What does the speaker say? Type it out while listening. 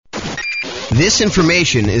This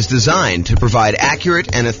information is designed to provide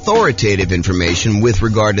accurate and authoritative information with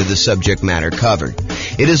regard to the subject matter covered.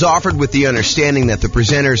 It is offered with the understanding that the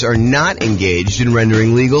presenters are not engaged in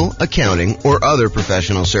rendering legal, accounting, or other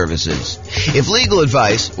professional services. If legal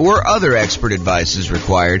advice or other expert advice is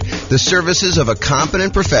required, the services of a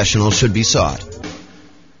competent professional should be sought.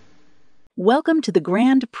 Welcome to the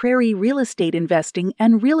Grand Prairie Real Estate Investing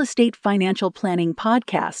and Real Estate Financial Planning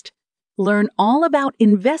podcast. Learn all about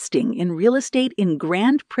investing in real estate in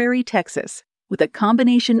Grand Prairie, Texas, with a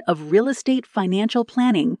combination of real estate financial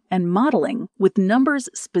planning and modeling with numbers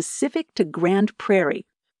specific to Grand Prairie,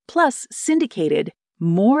 plus syndicated,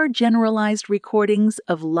 more generalized recordings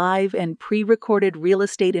of live and pre-recorded real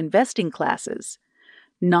estate investing classes.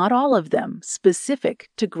 Not all of them specific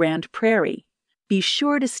to Grand Prairie. Be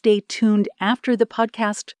sure to stay tuned after the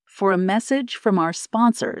podcast for a message from our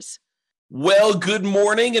sponsors. Well, good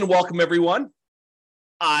morning and welcome, everyone.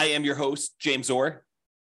 I am your host, James Orr,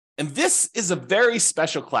 and this is a very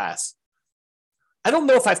special class. I don't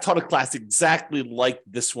know if I've taught a class exactly like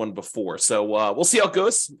this one before, so we'll see how it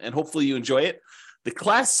goes, and hopefully you enjoy it. The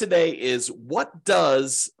class today is, what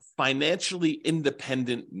does financially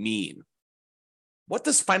independent mean? What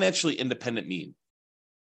does financially independent mean?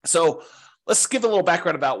 So let's give a little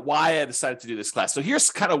background about why I decided to do this class. So here's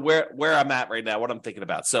kind of where I'm at right now, what I'm thinking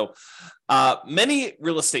about. So many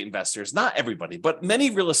real estate investors, not everybody, but many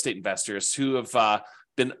real estate investors who have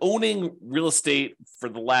been owning real estate for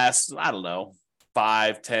the last,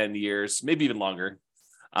 5-10 years, maybe even longer,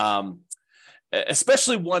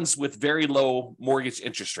 especially ones with very low mortgage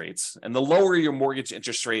interest rates. And the lower your mortgage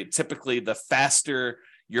interest rate, typically the faster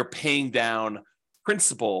you're paying down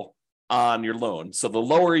principal on your loan. So the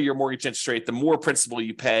lower your mortgage interest rate, the more principal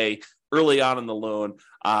you pay early on in the loan.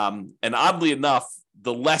 And oddly enough,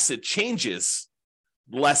 the less it changes,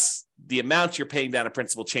 less the amount you're paying down in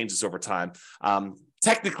principal changes over time.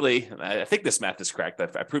 Technically, I think this math is correct.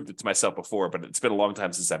 I proved it to myself before, but it's been a long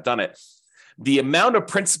time since I've done it. The amount of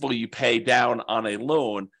principal you pay down on a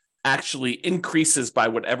loan actually increases by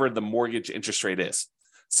whatever the mortgage interest rate is.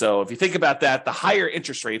 So if you think about that, the higher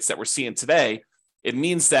interest rates that we're seeing today, it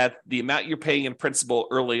means that the amount you're paying in principal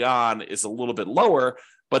early on is a little bit lower,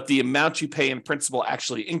 but the amount you pay in principal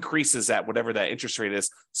actually increases at whatever that interest rate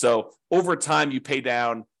is. So over time, you pay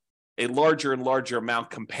down a larger and larger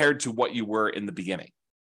amount compared to what you were in the beginning,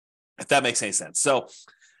 if that makes any sense. So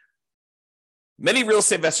many real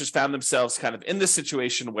estate investors found themselves kind of in this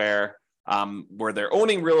situation where they're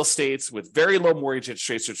owning real estates with very low mortgage interest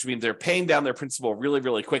rates, which means they're paying down their principal really,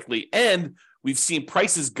 really quickly. And we've seen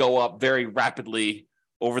prices go up very rapidly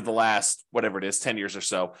over the last, 10 years or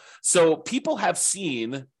so. So people have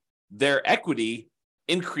seen their equity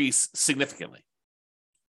increase significantly.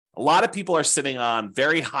 A lot of people are sitting on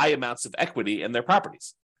very high amounts of equity in their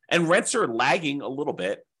properties. And rents are lagging a little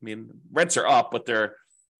bit. I mean, rents are up, but they're,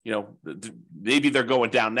 maybe they're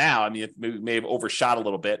going down now. I mean, it may have overshot a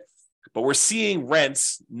little bit. But we're seeing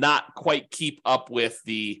rents not quite keep up with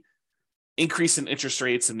the increase in interest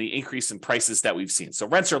rates and the increase in prices that we've seen. So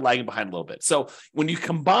rents are lagging behind a little bit. So when you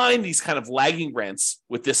combine these kind of lagging rents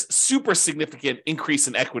with this super significant increase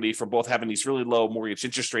in equity from both having these really low mortgage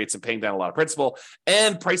interest rates and paying down a lot of principal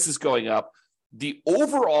and prices going up, the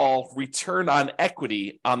overall return on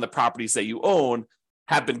equity on the properties that you own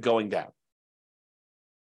have been going down.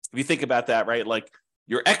 If you think about that, right? Like,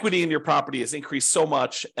 your equity in your property has increased so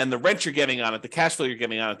much, and the rent you're getting on it, the cash flow you're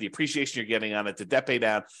getting on it, the appreciation you're getting on it, the debt pay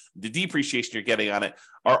down, the depreciation you're getting on it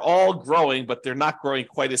are all growing, but they're not growing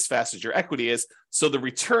quite as fast as your equity is. So the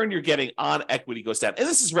return you're getting on equity goes down. And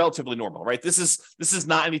this is relatively normal, right? This is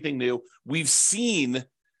not anything new. We've seen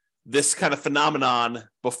this kind of phenomenon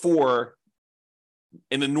before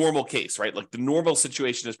in a normal case, right? Like, the normal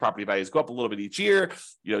situation is property values go up a little bit each year.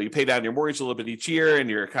 You pay down your mortgage a little bit each year, and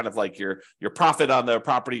you're kind of like your profit on the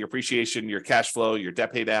property, your appreciation, your cash flow, your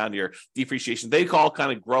debt pay down, your depreciation, they all kind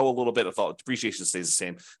of grow a little bit. Depreciation stays the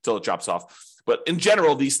same until it drops off. But in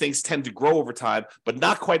general, these things tend to grow over time, but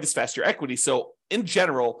not quite as fast as your equity. So in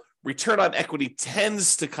general, return on equity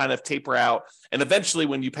tends to kind of taper out. And eventually,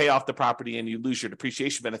 when you pay off the property and you lose your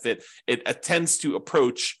depreciation benefit, it tends to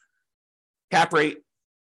approach cap rate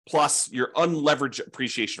plus your unleveraged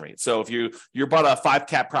appreciation rate. So if you bought a 5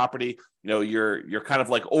 cap property, your kind of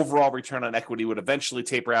like overall return on equity would eventually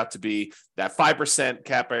taper out to be that 5%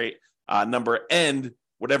 cap rate number, and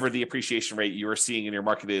whatever the appreciation rate you are seeing in your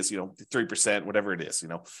market is, 3%, whatever it is,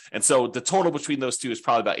 And so the total between those two is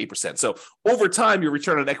probably about 8%. So over time, your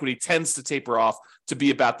return on equity tends to taper off to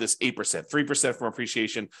be about this 8%, 3% from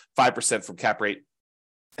appreciation, 5% from cap rate.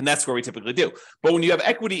 And that's where we typically do. But when you have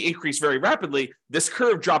equity increase very rapidly, this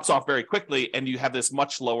curve drops off very quickly, and you have this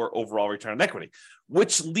much lower overall return on equity,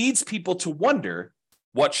 which leads people to wonder,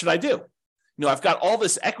 what should I do? I've got all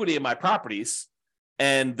this equity in my properties,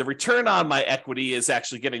 and the return on my equity is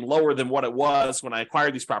actually getting lower than what it was when I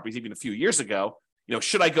acquired these properties even a few years ago.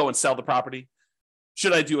 Should I go and sell the property?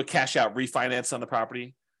 Should I do a cash out refinance on the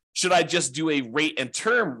property? Should I just do a rate and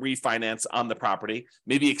term refinance on the property?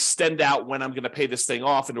 Maybe extend out when I'm going to pay this thing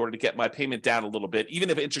off in order to get my payment down a little bit. Even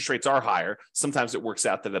if interest rates are higher, sometimes it works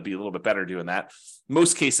out that it'll be a little bit better doing that.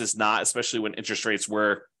 Most cases not, especially when interest rates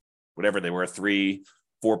were whatever they were, 3%,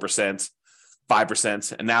 4%,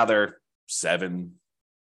 5%, and now they're 7%,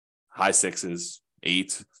 high 6s,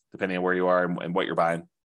 8%, depending on where you are and what you're buying.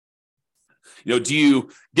 Do you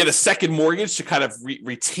get a second mortgage to kind of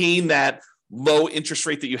retain that low interest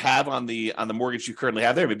rate that you have on the mortgage you currently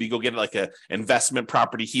have there? Maybe you go get like a investment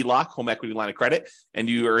property HELOC, home equity line of credit, and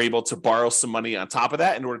you are able to borrow some money on top of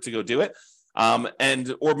that in order to go do it.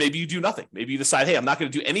 Or maybe you do nothing. Maybe you decide, hey, I'm not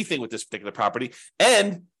going to do anything with this particular property.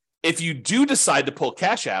 And if you do decide to pull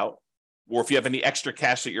cash out, or if you have any extra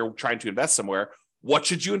cash that you're trying to invest somewhere, what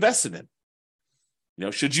should you invest it in?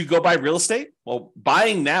 Should you go buy real estate? Well,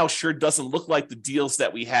 buying now sure doesn't look like the deals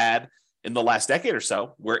that we had in the last decade or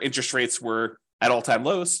so, where interest rates were at all-time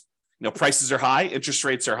lows. Prices are high, interest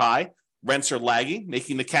rates are high, rents are lagging,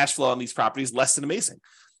 making the cash flow on these properties less than amazing.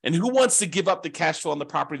 And who wants to give up the cash flow on the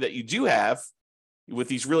property that you do have with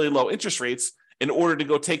these really low interest rates in order to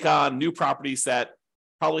go take on new properties that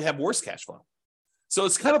probably have worse cash flow? So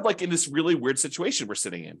it's kind of like in this really weird situation we're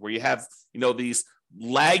sitting in, where you have, these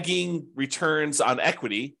lagging returns on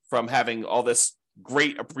equity from having all this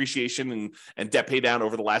great appreciation and debt pay down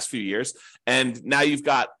over the last few years. And now you've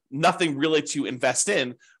got nothing really to invest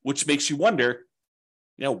in, which makes you wonder,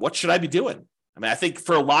 what should I be doing? I think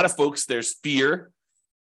for a lot of folks, there's fear.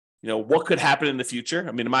 What could happen in the future?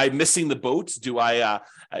 Am I missing the boat? Do I,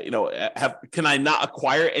 can I not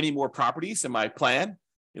acquire any more properties in my plan?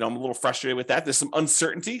 I'm a little frustrated with that. There's some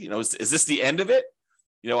uncertainty. Is this the end of it?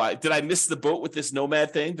 Did I miss the boat with this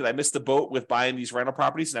nomad thing? Did I miss the boat with buying these rental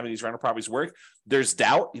properties and having these rental properties work? There's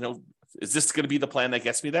doubt. Is this going to be the plan that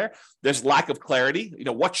gets me there? There's lack of clarity.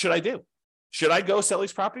 What should I do? Should I go sell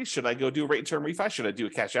these properties? Should I go do a rate and term refi? Should I do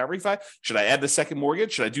a cash out refi? Should I add the second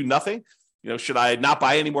mortgage? Should I do nothing? Should I not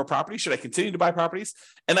buy any more properties? Should I continue to buy properties?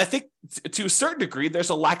 And I think to a certain degree,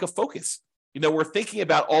 there's a lack of focus. We're thinking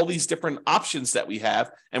about all these different options that we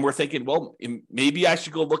have, and we're thinking, well, maybe I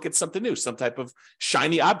should go look at something new, some type of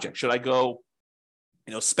shiny object. Should I go,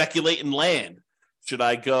 speculate in land? Should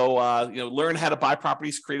I go, learn how to buy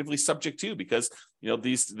properties creatively subject to? Because,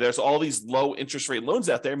 there's all these low interest rate loans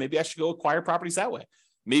out there. Maybe I should go acquire properties that way.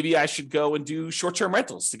 Maybe I should go and do short-term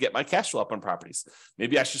rentals to get my cash flow up on properties.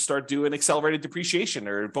 Maybe I should start doing accelerated depreciation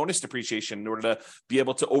or bonus depreciation in order to be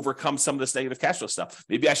able to overcome some of this negative cash flow stuff.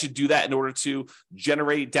 Maybe I should do that in order to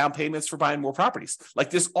generate down payments for buying more properties.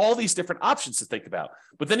 Like there's all these different options to think about.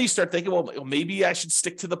 But then you start thinking, well, maybe I should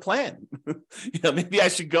stick to the plan. Maybe I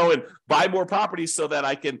should go and buy more properties so that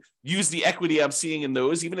I can use the equity I'm seeing in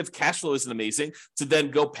those, even if cash flow isn't amazing, to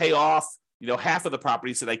then go pay off, half of the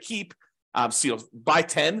properties that I keep. Buy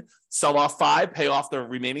 10, sell off 5, pay off the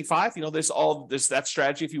remaining 5. There's that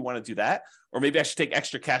strategy if you want to do that. Or maybe I should take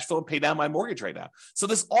extra cash flow and pay down my mortgage right now. So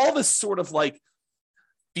there's all this sort of like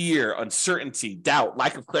fear, uncertainty, doubt,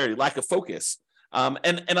 lack of clarity, lack of focus.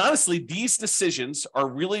 And honestly, these decisions are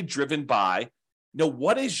really driven by,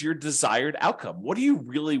 what is your desired outcome? What do you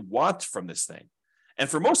really want from this thing? And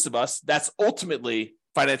for most of us, that's ultimately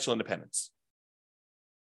financial independence.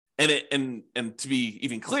 And to be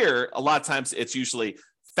even clearer, a lot of times it's usually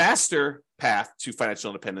faster path to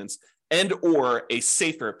financial independence and or a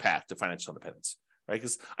safer path to financial independence, right?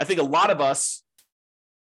 Because I think a lot of us,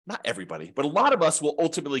 not everybody, but a lot of us will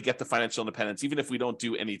ultimately get to financial independence, even if we don't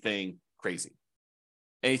do anything crazy,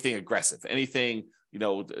 anything aggressive, anything,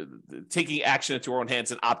 taking action into our own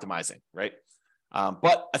hands and optimizing, right?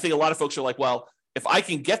 But I think a lot of folks are like, well, if I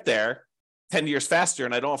can get there 10 years faster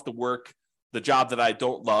and I don't have to work the job that I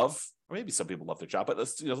don't love, or maybe some people love their job, but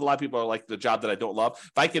a lot of people are like the job that I don't love.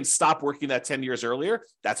 If I can stop working that 10 years earlier,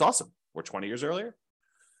 that's awesome. Or 20 years earlier.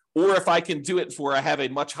 Or if I can do it where I have a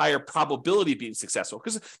much higher probability of being successful,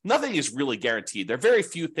 because nothing is really guaranteed. There are very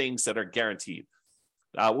few things that are guaranteed.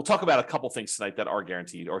 We'll talk about a couple things tonight that are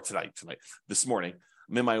guaranteed, or this morning.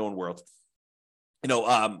 I'm in my own world. There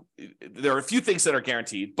are a few things that are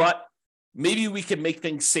guaranteed, but maybe we can make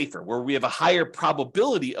things safer where we have a higher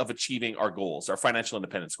probability of achieving our goals, our financial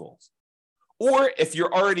independence goals. Or if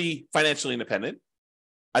you're already financially independent,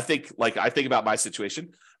 I think about my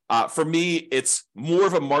situation. For me, it's more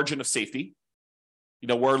of a margin of safety.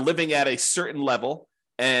 we're living at a certain level.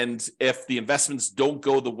 And if the investments don't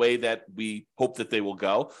go the way that we hope that they will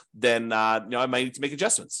go, then I might need to make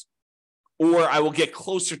adjustments. Or I will get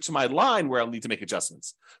closer to my line where I'll need to make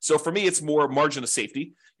adjustments. So for me, it's more margin of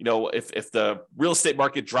safety. If the real estate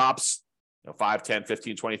market drops 5, 10,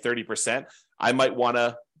 15, 20, 30%, I might want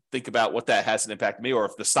to think about what that has an impact on me. Or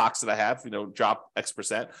if the stocks that I have, drop X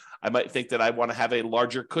percent, I might think that I want to have a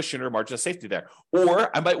larger cushion or margin of safety there. Or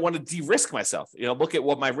I might want to de-risk myself, look at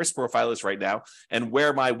what my risk profile is right now and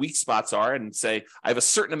where my weak spots are and say, I have a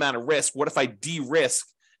certain amount of risk. What if I de-risk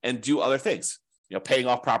and do other things? Paying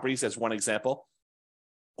off properties as one example,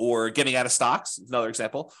 or getting out of stocks, another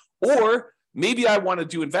example. Or maybe I want to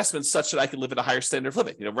do investments such that I can live at a higher standard of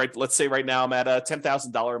living. Let's say right now I'm at a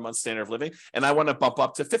 $10,000 a month standard of living, and I want to bump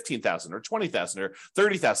up to $15,000 or $20,000 or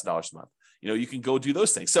 $30,000 a month. You can go do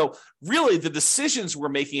those things. So really the decisions we're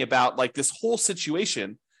making about like this whole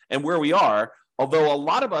situation and where we are, although a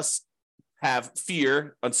lot of us have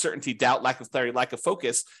fear, uncertainty, doubt, lack of clarity, lack of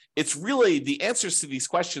focus, it's really the answers to these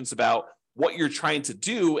questions about what you're trying to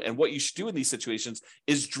do and what you should do in these situations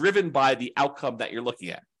is driven by the outcome that you're looking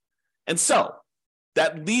at. And so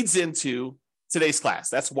that leads into today's class.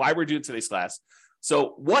 That's why we're doing today's class.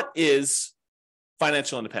 So what is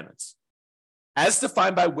financial independence? As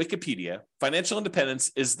defined by Wikipedia, financial independence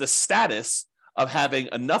is the status of having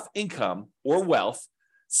enough income or wealth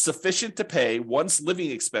sufficient to pay one's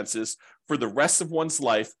living expenses for the rest of one's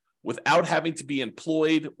life without having to be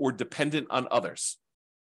employed or dependent on others.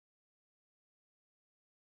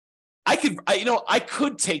 I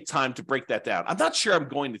could take time to break that down. I'm not sure I'm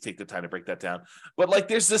going to take the time to break that down, but like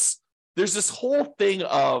there's this whole thing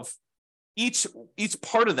of each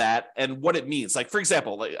part of that and what it means. Like, for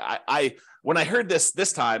example, like I when I heard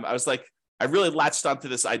this time, I was like, I really latched onto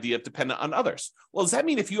this idea of dependent on others. Well, does that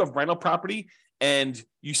mean if you have rental property and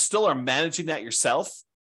you still are managing that yourself,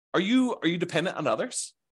 are you dependent on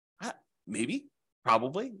others? Maybe,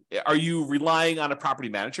 probably. Are you relying on a property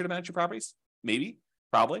manager to manage your properties? Maybe,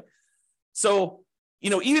 probably. So,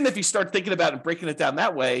 even if you start thinking about it and breaking it down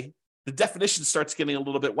that way, the definition starts getting a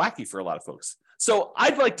little bit wacky for a lot of folks. So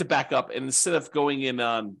I'd like to back up, and instead of going in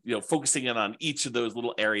on, focusing in on each of those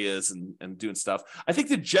little areas and doing stuff, I think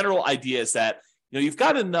the general idea is that, you've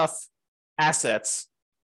got enough assets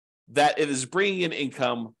that it is bringing in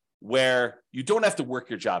income where you don't have to work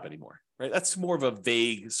your job anymore, right? That's more of a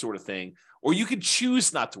vague sort of thing. Or you could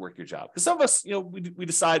choose not to work your job. Because some of us, we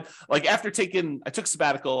decide, like I took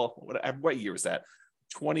sabbatical, what year was that?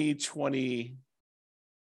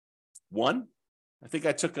 2021? I think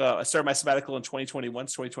I started my sabbatical in 2021,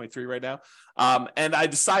 it's 2023 right now. And I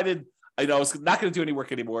decided, I was not going to do any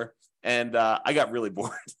work anymore. And I got really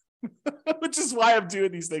bored, which is why I'm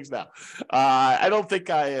doing these things now. I don't think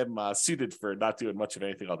I am suited for not doing much of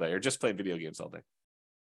anything all day or just playing video games all day.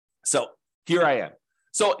 So here I am.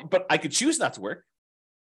 So, but I could choose not to work.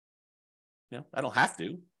 I don't have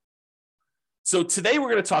to. So today we're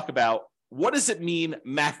going to talk about what does it mean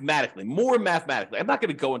mathematically, more mathematically. I'm not going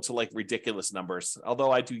to go into like ridiculous numbers,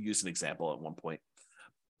 although I do use an example at one point.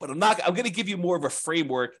 But I'm going to give you more of a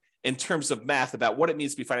framework in terms of math about what it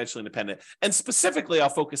means to be financially independent. And specifically, I'll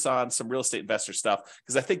focus on some real estate investor stuff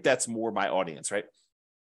because I think that's more my audience, right?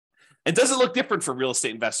 And does it look different for real estate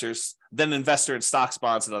investors than an investor in stocks,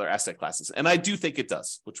 bonds, and other asset classes? And I do think it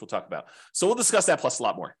does, which we'll talk about. So we'll discuss that plus a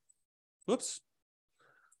lot more. Whoops.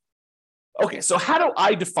 Okay, so how do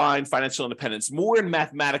I define financial independence more in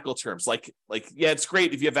mathematical terms? Like, yeah, it's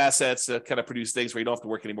great if you have assets to kind of produce things where you don't have to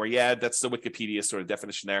work anymore. Yeah, that's the Wikipedia sort of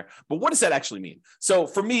definition there. But what does that actually mean? So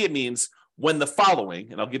for me, it means when the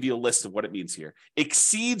following, and I'll give you a list of what it means here,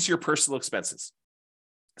 exceeds your personal expenses.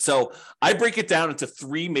 So I break it down into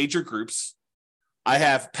three major groups. I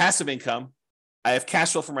have passive income, I have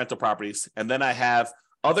cash flow from rental properties, and then I have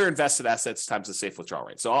other invested assets times the safe withdrawal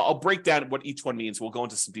rate. So I'll break down what each one means. We'll go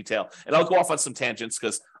into some detail, and I'll go off on some tangents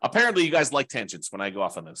because apparently you guys like tangents when I go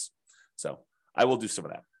off on this. So I will do some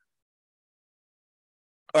of that.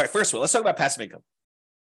 All right, first of all, let's talk about passive income.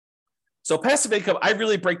 So passive income, I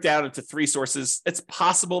really break down into three sources. It's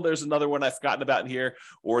possible there's another one I've forgotten about in here,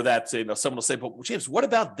 or that someone will say, "But James, what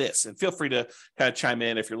about this?" And feel free to kind of chime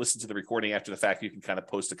in. If you're listening to the recording after the fact, you can kind of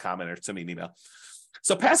post a comment or send me an email.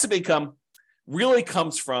 So passive income really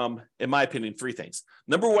comes from, in my opinion, three things.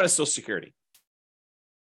 Number one is Social Security.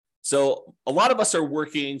 So a lot of us are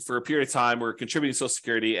working for a period of time, we're contributing to Social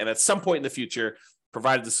Security, and at some point in the future,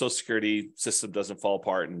 provided the Social Security system doesn't fall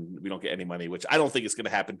apart and we don't get any money, which I don't think is going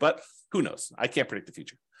to happen, but who knows? I can't predict the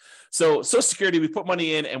future. So Social Security, we put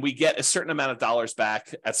money in and we get a certain amount of dollars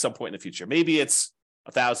back at some point in the future. Maybe it's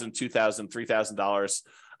 $1,000, $2,000, $3,000.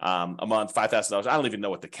 a month, $5,000. I don't even know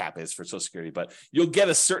what the cap is for Social Security, but you'll get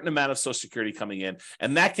a certain amount of Social Security coming in,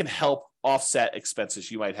 and that can help offset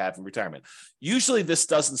expenses you might have in retirement. Usually this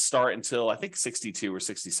doesn't start until I think 62 or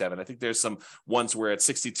 67. I think there's some ones where at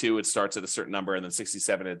 62 it starts at a certain number, and then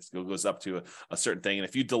 67 it goes up to a certain thing. And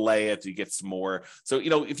if you delay it, you get some more. So,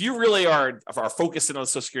 if you really are focusing on the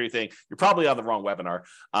Social Security thing, you're probably on the wrong webinar.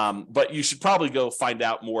 But you should probably go find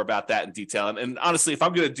out more about that in detail. And honestly, if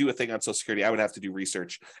I'm going to do a thing on Social Security, I would have to do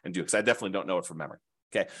research and do it, because I definitely don't know it from memory.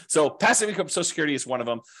 Okay. So passive income Social Security is one of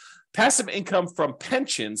them. Passive income from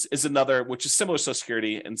pensions is another, which is similar to Social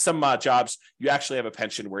Security. In some jobs, you actually have a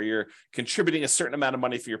pension where you're contributing a certain amount of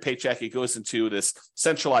money for your paycheck. It goes into this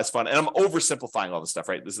centralized fund. And I'm oversimplifying all this stuff,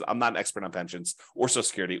 right? I'm not an expert on pensions or Social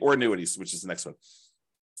Security or annuities, which is the next one.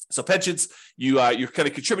 So pensions, you're kind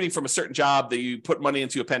of contributing from a certain job that you put money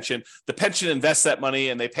into a pension. The pension invests that money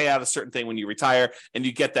and they pay out a certain thing when you retire, and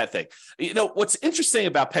you get that thing. What's interesting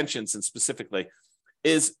about pensions, and specifically,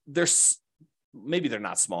 is maybe they're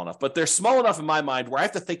not small enough, but they're small enough in my mind where I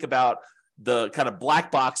have to think about the kind of black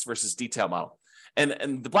box versus detail model.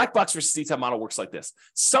 And the black box versus detail model works like this.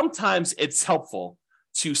 Sometimes it's helpful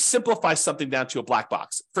to simplify something down to a black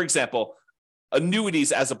box. For example,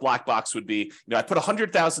 annuities as a black box would be, I put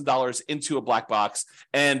 $100,000 into a black box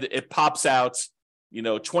and it pops out,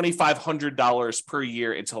 $2,500 per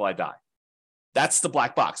year until I die. That's the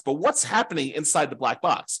black box. But what's happening inside the black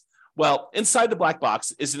box? Well, inside the black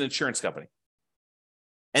box is an insurance company.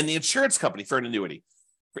 And the insurance company for an annuity,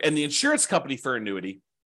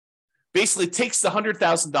 basically takes the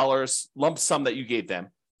 $100,000 lump sum that you gave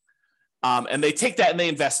them, and they take that and they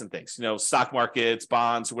invest in things, stock markets,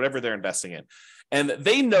 bonds, whatever they're investing in. And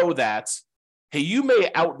they know that, hey, you may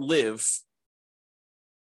outlive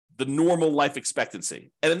the normal life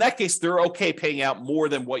expectancy. And in that case, they're okay paying out more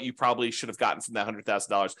than what you probably should have gotten from that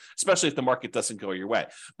 $100,000, especially if the market doesn't go your way.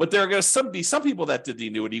 But there are going to be some people that did the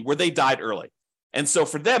annuity where they died early. And so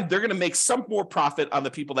for them, they're going to make some more profit on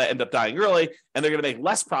the people that end up dying early, and they're going to make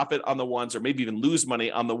less profit on the ones, or maybe even lose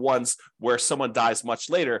money on the ones where someone dies much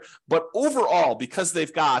later. But overall, because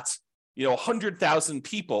they've got, 100,000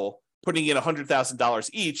 people putting in $100,000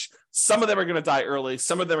 each, some of them are going to die early.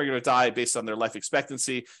 Some of them are going to die based on their life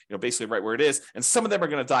expectancy, basically right where it is. And some of them are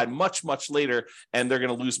going to die much, much later, and they're going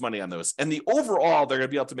to lose money on those. And the overall, they're going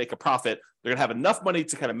to be able to make a profit. They're going to have enough money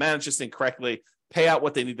to kind of manage this thing correctly, pay out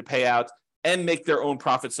what they need to pay out, and make their own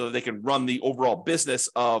profit so that they can run the overall business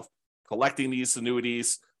of collecting these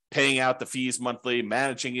annuities, paying out the fees monthly,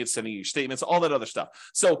 managing it, sending you statements, all that other stuff.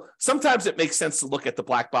 So sometimes it makes sense to look at the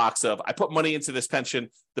black box of, I put money into this pension,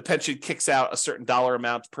 the pension kicks out a certain dollar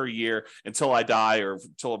amount per year until I die, or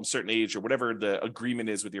until I'm a certain age, or whatever the agreement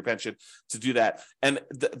is with your pension to do that. And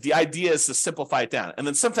the idea is to simplify it down. And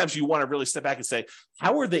then sometimes you want to really step back and say,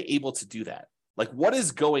 how are they able to do that? Like, what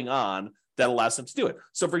is going on that allows them to do it?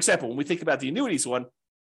 So for example, when we think about the annuities one,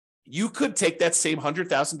 you could take that same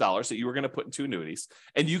 $100,000 that you were going to put into annuities,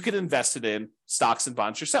 and you could invest it in stocks and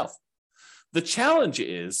bonds yourself. The challenge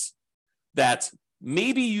is that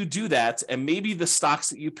maybe you do that, and maybe the stocks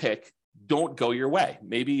that you pick don't go your way.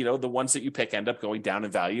 Maybe, the ones that you pick end up going down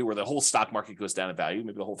in value, or the whole stock market goes down in value.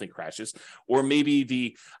 Maybe the whole thing crashes, or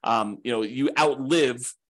maybe you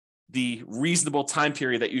outlive the reasonable time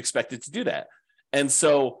period that you expected to do that. And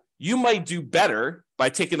so you might do better by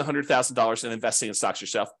taking the $100,000 and investing in stocks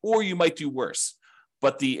yourself, or you might do worse.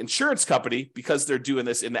 But the insurance company, because they're doing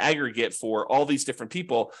this in the aggregate for all these different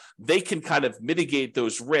people, they can kind of mitigate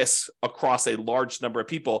those risks across a large number of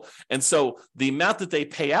people. And so the amount that they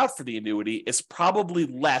pay out for the annuity is probably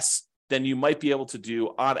less than you might be able to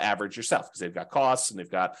do on average yourself, because they've got costs and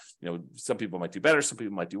they've got, some people might do better, some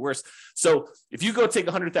people might do worse. So if you go take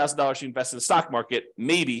 $100,000, you invest in the stock market,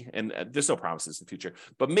 maybe, and there's no promises in the future,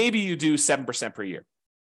 but maybe you do 7% per year.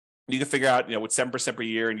 You can figure out, with 7% per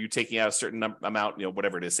year, and you taking out a certain amount,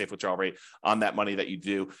 whatever it is, safe withdrawal rate on that money that you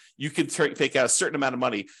do, you can take out a certain amount of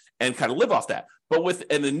money and kind of live off that. But with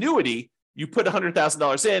an annuity, you put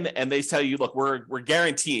 $100,000 in, and they tell you, look, we're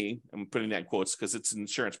guaranteeing, I'm putting that in quotes because it's an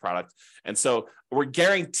insurance product, and so we're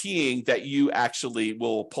guaranteeing that you actually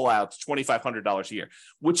will pull out $2,500 a year,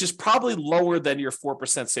 which is probably lower than your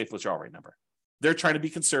 4% safe withdrawal rate number. They're trying to be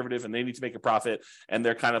conservative, and they need to make a profit, and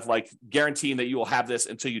they're kind of like guaranteeing that you will have this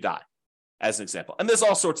until you die. as an example. And there's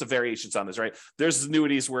all sorts of variations on this, right? There's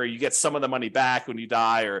annuities where you get some of the money back when you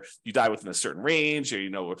die, or you die within a certain range,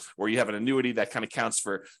 or, or you have an annuity that kind of counts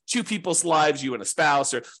for two people's lives, you and a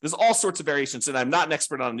spouse, or there's all sorts of variations. And I'm not an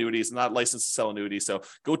expert on annuities, I'm not licensed to sell annuities. So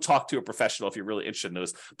go talk to a professional if you're really interested in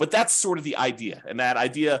those. But that's sort of the idea. And that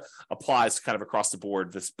idea applies kind of across the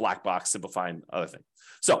board, this black box simplifying other thing.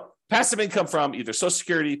 So passive income from either Social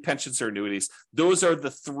Security, pensions, or annuities. Those are the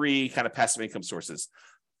three kind of passive income sources.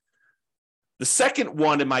 The second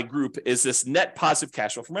one in my group is this net positive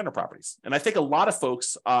cash flow from rental properties. And I think a lot of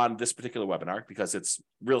folks on this particular webinar, because it's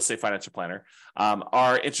Real Estate Financial Planner,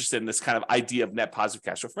 are interested in this kind of idea of net positive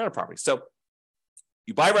cash flow from rental properties. So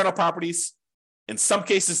you buy rental properties. In some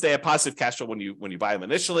cases, they have positive cash flow when you buy them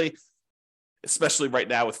initially, especially right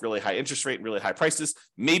now with really high interest rate and really high prices.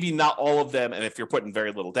 Maybe not all of them, and if you're putting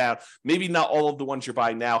very little down, maybe not all of the ones you're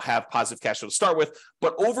buying now have positive cash flow to start with.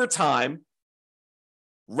 But over time,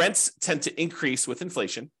 rents tend to increase with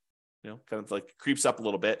inflation, kind of like creeps up a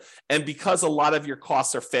little bit. And because a lot of your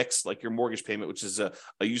costs are fixed, like your mortgage payment, which is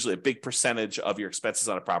usually a big percentage of your expenses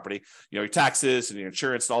on a property, your taxes and your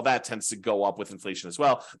insurance and all that tends to go up with inflation as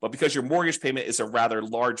well. But because your mortgage payment is a rather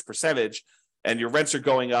large percentage and your rents are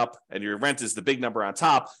going up and your rent is the big number on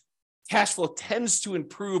top, cash flow tends to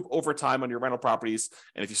improve over time on your rental properties.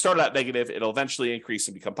 And if you start out negative, it'll eventually increase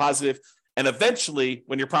and become positive. And eventually,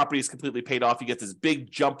 when your property is completely paid off, you get this big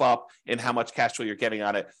jump up in how much cash flow you're getting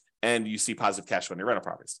on it, and you see positive cash flow on your rental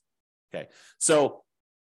properties. Okay, so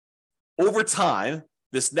over time,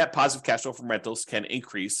 this net positive cash flow from rentals can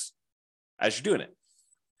increase as you're doing it.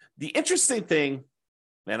 The interesting thing,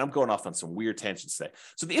 man, I'm going off on some weird tangents today.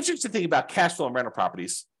 So the interesting thing about cash flow and rental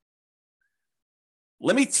properties,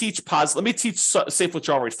 let me teach safe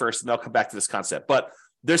withdrawal rate first, and then I'll come back to this concept. But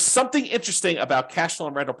there's something interesting about cash flow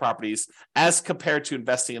and rental properties as compared to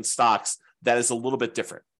investing in stocks that is a little bit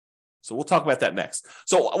different. So we'll talk about that next.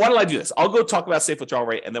 So why don't I do this? I'll go talk about safe withdrawal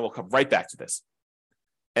rate, and then we'll come right back to this.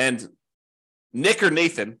 And Nick or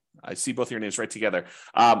Nathan, I see both of your names right together.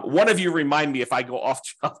 One of you remind me if I go off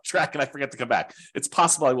track and I forget to come back. It's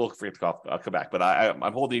possible I will forget to come back, but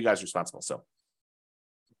I'm holding you guys responsible. So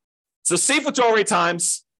safe withdrawal rate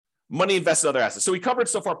times money invested in other assets. So we covered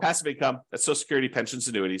so far passive income, that's Social Security, pensions,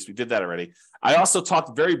 annuities. We did that already. I also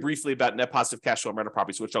talked very briefly about net positive cash flow and rental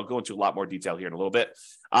properties, which I'll go into a lot more detail here in a little bit.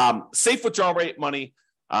 Safe withdrawal rate money,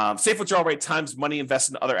 safe withdrawal rate times money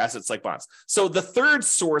invested in other assets like bonds. So the third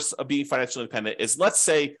source of being financially independent is, let's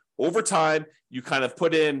say over time, you kind of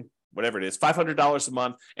put in whatever it is, $500 a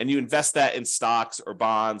month, and you invest that in stocks or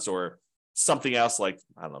bonds or something else like,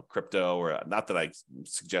 I don't know, crypto, or not that I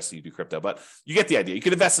suggest you do crypto, but you get the idea. You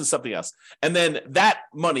can invest in something else. And then that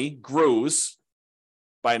money grows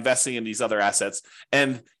by investing in these other assets.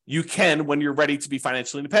 And you can, when you're ready to be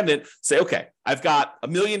financially independent, say, okay, I've got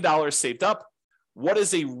 $1 million saved up. What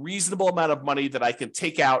is a reasonable amount of money that I can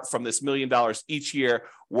take out from this $1 million each year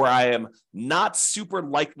where I am not super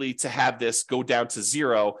likely to have this go down to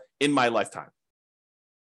zero in my lifetime?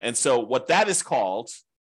 And so what that is called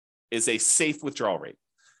is a safe withdrawal rate.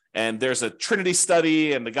 And there's a Trinity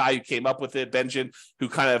study, and the guy who came up with it, Benjamin, who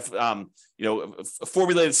kind of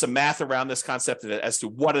formulated some math around this concept as to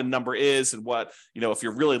what a number is and what, if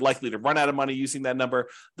you're really likely to run out of money using that number.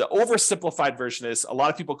 The oversimplified version is, a lot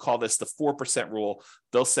of people call this the 4% rule.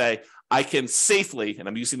 They'll say, I can safely, and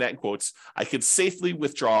I'm using that in quotes, I can safely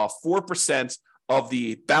withdraw 4% of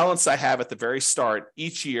the balance I have at the very start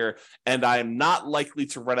each year, and I am not likely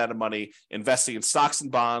to run out of money investing in stocks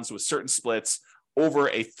and bonds with certain splits over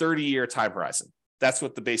a 30-year time horizon. That's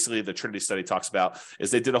what basically the Trinity study talks about,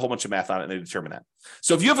 is they did a whole bunch of math on it and they determined that.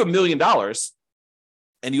 So if you have $1 million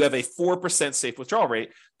and you have a 4% safe withdrawal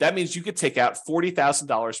rate, that means you could take out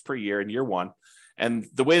 $40,000 per year in year one. And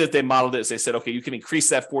the way that they modeled it is they said, okay, you can increase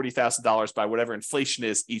that $40,000 by whatever inflation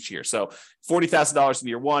is each year. So $40,000 in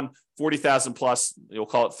year one, 40,000 plus, you'll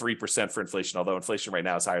call it 3% for inflation, although inflation right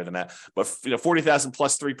now is higher than that. But 40,000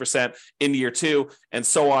 plus 3% in year two, and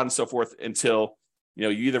so on and so forth until you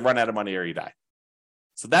either run out of money or you die.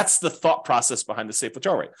 So that's the thought process behind the safe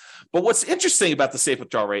withdrawal rate. But what's interesting about the safe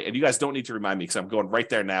withdrawal rate, and you guys don't need to remind me because I'm going right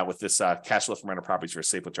there now with this cash flow from rental properties for a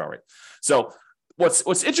safe withdrawal rate. So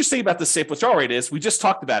what's interesting about the safe withdrawal rate is, we just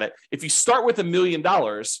talked about it. If you start with $1 million,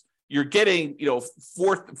 you're getting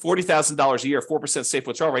 $40,000 a year, 4% safe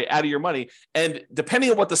withdrawal rate out of your money. And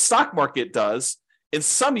depending on what the stock market does, in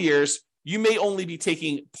some years, you may only be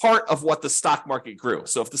taking part of what the stock market grew.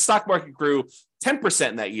 So if the stock market grew 10%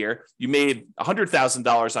 in that year, you made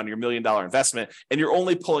 $100,000 on your $1 million investment, and you're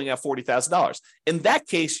only pulling out $40,000. In that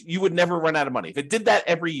case, you would never run out of money. If it did that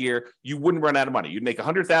every year, you wouldn't run out of money. You'd make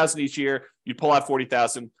 $100,000 each year, you'd pull out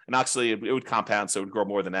 $40,000, and actually it would compound, so it would grow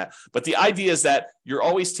more than that. But the idea is that you're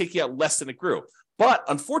always taking out less than it grew. But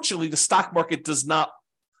unfortunately, the stock market does not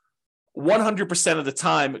 100% of the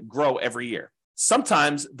time grow every year.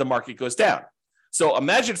 Sometimes the market goes down. So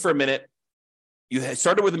imagine for a minute, you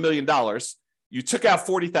started with $1 million. You took out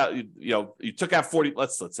 40,000, you took out 40,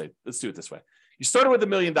 let's do it this way. You started with $1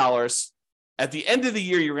 million. At the end of the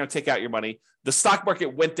year, you're going to take out your money. The stock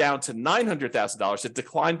market went down to $900,000. It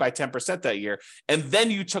declined by 10% that year. And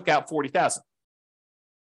then you took out 40,000.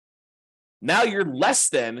 Now you're less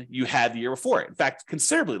than you had the year before. In fact,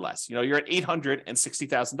 considerably less. You're at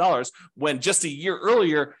 $860,000 when just a year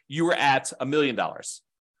earlier, you were at $1 million.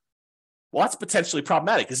 Well, that's potentially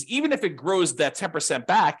problematic because even if it grows that 10%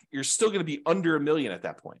 back, you're still going to be under $1 million at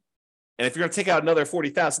that point. And if you're going to take out another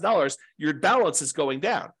 $40,000, your balance is going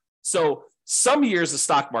down. So some years the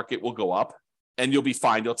stock market will go up and you'll be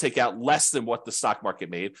fine. You'll take out less than what the stock market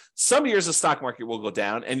made. Some years the stock market will go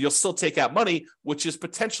down and you'll still take out money, which is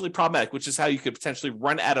potentially problematic, which is how you could potentially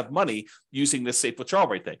run out of money using this safe withdrawal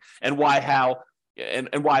rate thing. And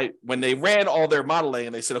why when they ran all their modeling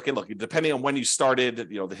and they said, okay, look, depending on when you started,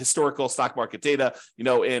 the historical stock market data,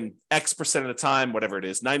 in X percent of the time, whatever it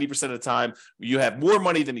is, 90% of the time, you have more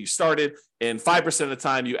money than you started. And 5% of the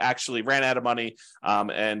time, you actually ran out of money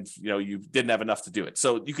and you didn't have enough to do it.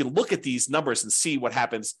 So you can look at these numbers and see what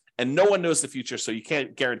happens. And no one knows the future, so you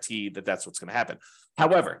can't guarantee that that's what's going to happen.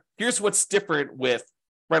 However, here's what's different with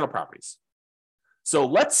rental properties. So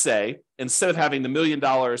let's say instead of having the $1 million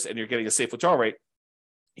and you're getting a safe withdrawal rate,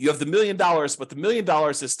 you have the $1 million, but the $1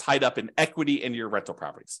 million is tied up in equity in your rental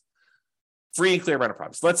properties, free and clear rental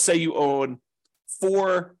properties. Let's say you own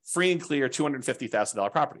 4 free and clear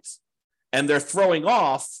 $250,000 properties, and they're throwing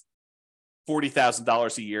off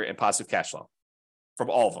 $40,000 a year in positive cash flow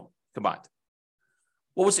from all of them combined.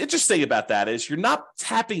 Well, what's interesting about that is you're not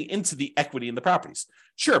tapping into the equity in the properties.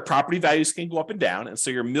 Sure, property values can go up and down. And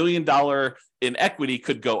so your $1 million in equity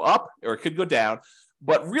could go up or it could go down.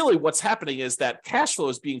 But really what's happening is that cash flow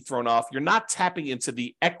is being thrown off. You're not tapping into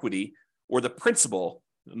the equity or the principal,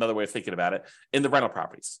 another way of thinking about it, in the rental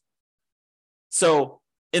properties. So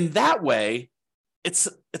in that way, it's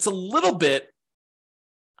a little bit,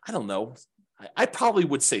 I don't know, I probably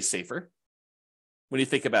would say safer when you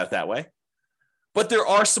think about it that way. But there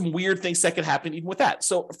are some weird things that can happen even with that.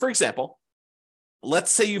 So, for example,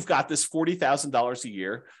 let's say you've got this $40,000 a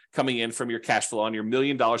year coming in from your cash flow on your $1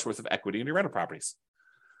 million worth of equity in your rental properties.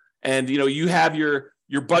 And, you have your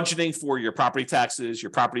budgeting for your property taxes, your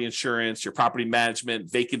property insurance, your property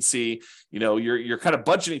management, vacancy, you're kind of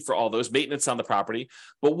budgeting for all those, maintenance on the property.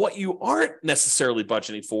 But what you aren't necessarily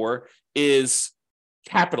budgeting for is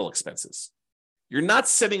capital expenses. You're not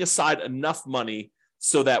setting aside enough money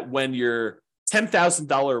so that when your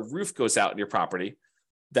 $10,000 roof goes out in your property,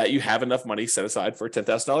 that you have enough money set aside for a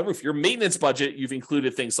 $10,000 roof. Your maintenance budget, you've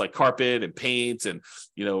included things like carpet and paint and,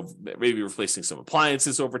 maybe replacing some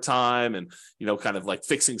appliances over time and, kind of like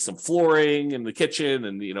fixing some flooring in the kitchen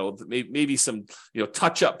and, maybe some,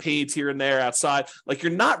 touch up paint here and there outside. Like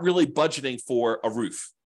you're not really budgeting for a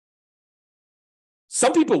roof.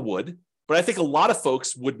 Some people would, but I think a lot of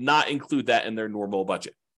folks would not include that in their normal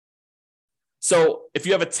budget. So if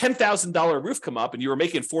you have a $10,000 roof come up and you were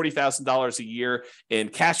making $40,000 a year in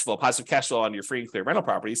cash flow, positive cash flow on your free and clear rental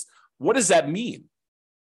properties, what does that mean?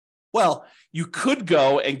 Well, you could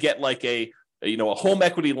go and get like a home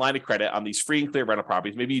equity line of credit on these free and clear rental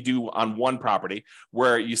properties. Maybe you do on one property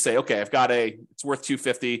where you say, okay, it's worth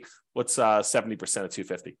 $250. What's 70% of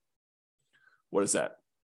 $250? What is that?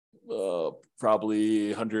 Probably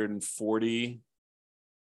 140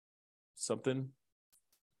 something.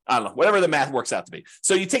 I don't know, whatever the math works out to be.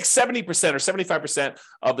 So you take 70% or 75%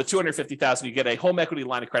 of the $250,000, you get a home equity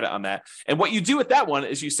line of credit on that. And what you do with that one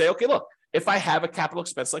is you say, okay, look, if I have a capital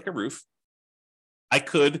expense like a roof, I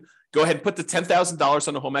could go ahead and put the $10,000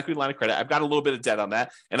 on the home equity line of credit. I've got a little bit of debt on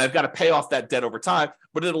that, and I've got to pay off that debt over time,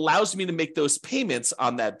 but it allows me to make those payments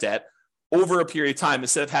on that debt over a period of time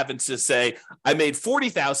instead of having to say, I made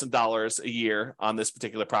 $40,000 a year on this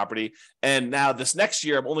particular property, and now this next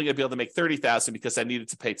year I'm only going to be able to make $30,000 because I needed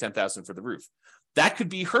to pay $10,000 for the roof. That could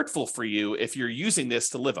be hurtful for you if you're using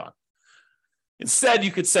this to live on. Instead,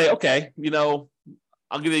 you could say, okay, I'm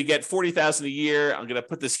going to get $40,000 a year. I'm going to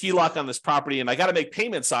put this HELOC on this property, and I got to make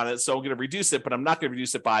payments on it, so I'm going to reduce it, but I'm not going to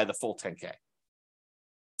reduce it by the full $10K.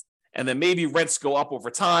 And then maybe rents go up over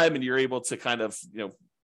time, and you're able to kind of,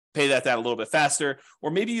 pay that down a little bit faster,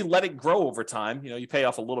 or maybe you let it grow over time. You pay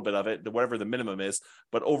off a little bit of it, whatever the minimum is,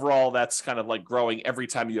 but overall that's kind of like growing every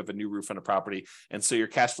time you have a new roof on a property. And so your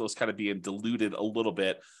cash flow is kind of being diluted a little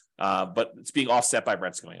bit, but it's being offset by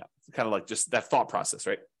rents going up. It's kind of like just that thought process,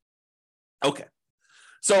 right? Okay.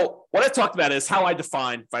 So what I talked about is how I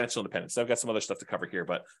define financial independence. I've got some other stuff to cover here,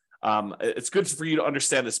 but it's good for you to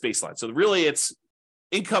understand this baseline. So really it's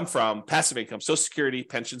income from passive income, Social Security,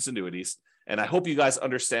 pensions, annuities. And I hope you guys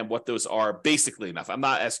understand what those are basically enough. I'm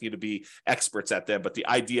not asking you to be experts at them, but the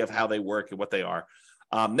idea of how they work and what they are.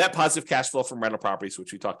 Net positive cash flow from rental properties,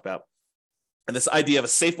 which we talked about. And this idea of a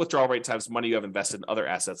safe withdrawal rate times money you have invested in other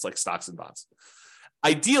assets like stocks and bonds.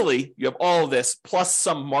 Ideally, you have all of this plus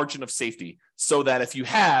some margin of safety so that if you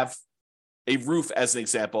have a roof, as an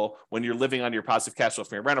example, when you're living on your positive cash flow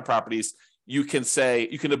from your rental properties, you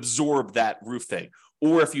can absorb that roof thing.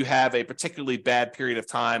 Or if you have a particularly bad period of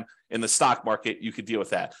time in the stock market, you could deal with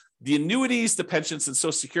that. The annuities, the pensions, and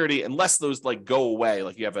Social Security, unless those like go away,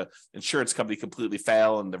 like you have an insurance company completely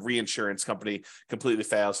fail and the reinsurance company completely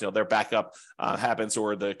fails, their backup happens,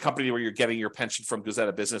 or the company where you're getting your pension from goes out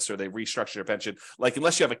of business, or they restructure your pension. Like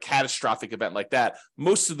unless you have a catastrophic event like that,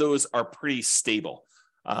 most of those are pretty stable.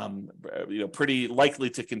 Pretty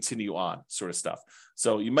likely to continue on sort of stuff.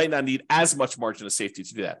 So you might not need as much margin of safety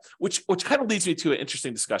to do that, which kind of leads me to an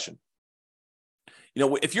interesting discussion.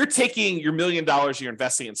 If you're taking your $1 million, you're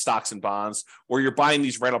investing in stocks and bonds, or you're buying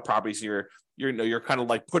these rental properties, you're kind of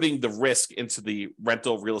like putting the risk into the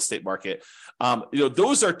rental real estate market.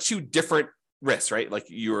 Those are two different risks, right? Like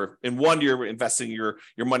you're investing your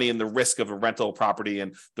money in the risk of a rental property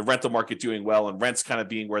and the rental market doing well and rents kind of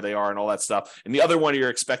being where they are and all that stuff. And the other one, you're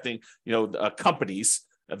expecting, companies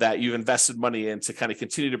that you've invested money in to kind of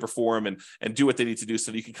continue to perform and do what they need to do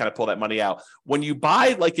so that you can kind of pull that money out. When you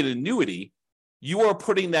buy like an annuity, you are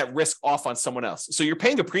putting that risk off on someone else. So you're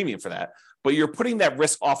paying a premium for that, but you're putting that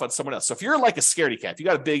risk off on someone else. So if you're like a scaredy cat, if you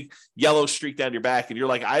got a big yellow streak down your back and you're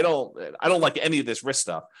like, I don't like any of this risk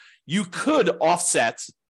stuff, you could offset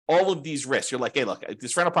all of these risks. You're like, hey, look,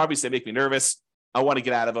 these rental properties, they make me nervous. I want to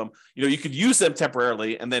get out of them. You could use them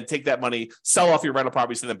temporarily and then take that money, sell off your rental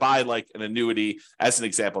properties, and then buy like an annuity as an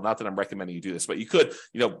example. Not that I'm recommending you do this, but you could,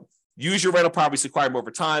 use your rental properties to acquire them over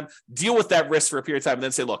time, deal with that risk for a period of time, and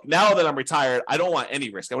then say, look, now that I'm retired, I don't want any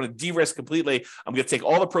risk. I want to de-risk completely. I'm going to take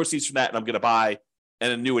all the proceeds from that and I'm going to buy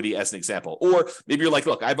an annuity as an example. Or maybe you're like,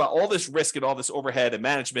 look, I've got all this risk and all this overhead and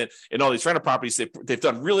management and all these rental properties. They've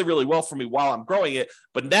done really, really well for me while I'm growing it.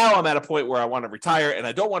 But now I'm at a point where I want to retire and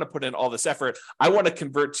I don't want to put in all this effort. I want to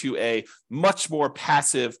convert to a much more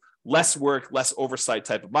passive, less work, less oversight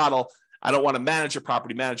type of model. I don't want to manage a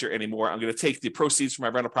property manager anymore. I'm going to take the proceeds from my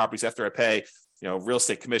rental properties after I pay, real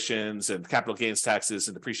estate commissions and capital gains taxes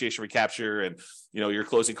and depreciation recapture and, your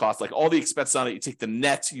closing costs, like all the expenses on it. You take the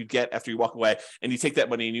net you get after you walk away and you take that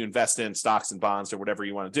money and you invest in stocks and bonds or whatever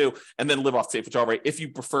you want to do, and then live off safe withdrawal rate if you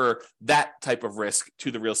prefer that type of risk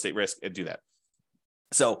to the real estate risk and do that.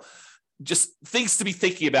 So just things to be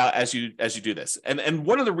thinking about as you do this. And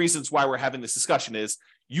one of the reasons why we're having this discussion is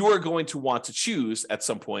you are going to want to choose at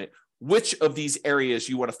some point which of these areas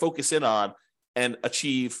you want to focus in on and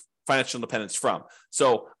achieve financial independence from.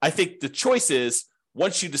 So I think the choice is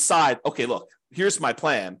once you decide, okay, look, here's my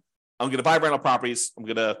plan. I'm going to buy rental properties. I'm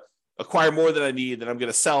going to acquire more than I need. Then I'm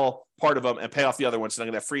going to sell part of them and pay off the other ones. And I'm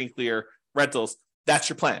going to have free and clear rentals. That's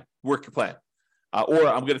your plan. Work your plan. Or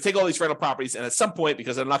I'm going to take all these rental properties, and at some point,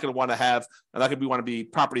 because I'm not going to want to be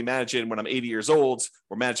property managing when I'm 80 years old,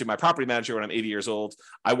 or managing my property manager when I'm 80 years old,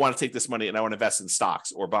 I want to take this money and I want to invest in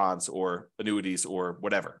stocks or bonds or annuities or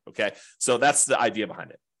whatever. Okay, so that's the idea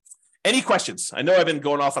behind it. Any questions? I know I've been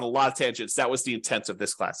going off on a lot of tangents. That was the intent of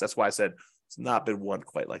this class. That's why I said it's not been one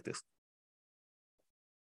quite like this.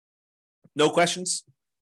 No questions?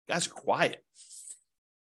 You guys are quiet.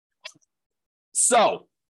 So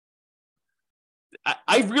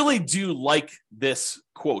I really do like this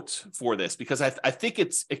quote for this because I think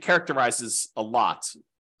it characterizes a lot.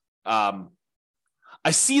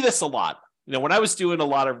 I see this a lot. When I was doing a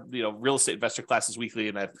lot of real estate investor classes weekly,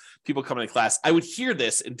 and I have people coming to class, I would hear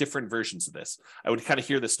this in different versions of this. I would kind of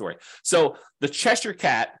hear this story. So the Cheshire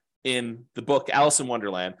Cat in the book Alice in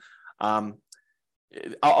Wonderland. I'll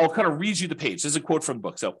kind of read you the page. This is a quote from the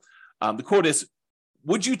book. So the quote is,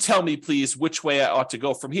 "Would you tell me, please, which way I ought to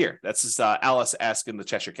go from here?" That's just, Alice asking the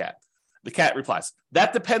Cheshire Cat. The cat replies,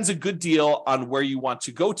 "That depends a good deal on where you want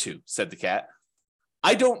to go to," said the cat.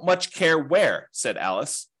 "I don't much care where," said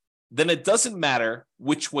Alice. "Then it doesn't matter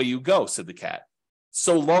which way you go," said the cat.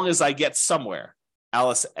 "So long as I get somewhere,"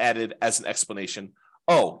 Alice added as an explanation.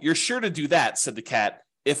 "Oh, you're sure to do that," said the cat,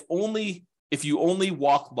 if you only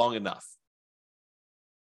walk long enough."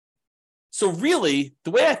 So really, the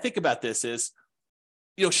way I think about this is,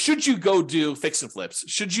 should you go do fix and flips?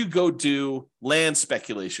 Should you go do land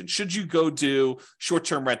speculation? Should you go do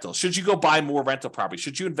short-term rentals? Should you go buy more rental property?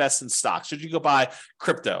 Should you invest in stocks? Should you go buy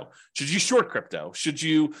crypto? Should you short crypto? Should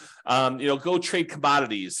you, go trade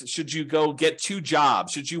commodities? Should you go get 2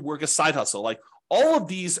 jobs? Should you work a side hustle? Like, all of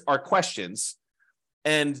these are questions,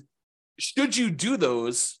 and should you do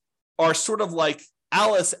those are sort of like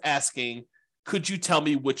Alice asking, could you tell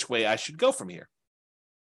me which way I should go from here?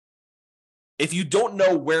 If you don't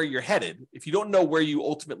know where you're headed, if you don't know where you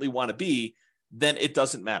ultimately want to be, then it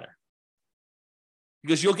doesn't matter,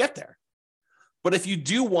 because you'll get there. But if you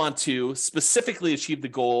do want to specifically achieve the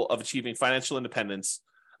goal of achieving financial independence,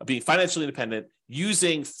 of being financially independent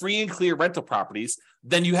using free and clear rental properties,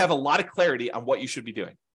 then you have a lot of clarity on what you should be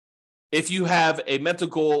doing. If you have a mental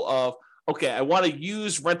goal of, okay, I want to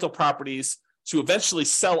use rental properties to eventually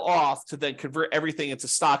sell off to then convert everything into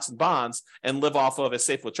stocks and bonds and live off of a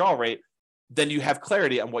safe withdrawal rate, then you have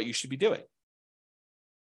clarity on what you should be doing.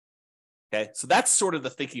 Okay, so that's sort of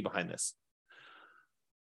the thinking behind this.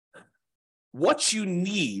 What you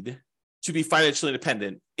need to be financially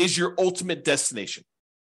independent is your ultimate destination.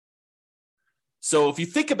 So if you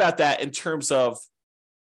think about that in terms of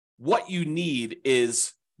what you need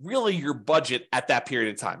is really your budget at that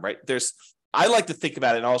period of time, right? I like to think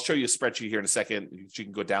about it, and I'll show you a spreadsheet here in a second, you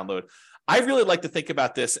can go download. I really like to think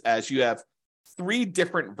about this as you have 3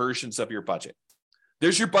 different versions of your budget.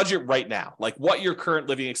 There's your budget right now, like what your current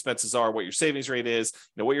living expenses are, what your savings rate is,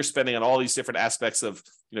 what you're spending on all these different aspects of,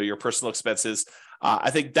 your personal expenses. I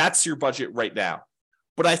think that's your budget right now.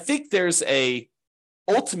 But I think there's if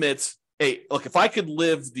I could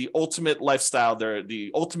live the ultimate lifestyle,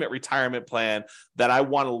 the ultimate retirement plan that I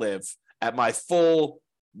want to live at my full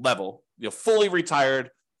level, fully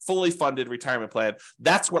retired, fully funded retirement plan,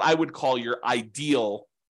 that's what I would call your ideal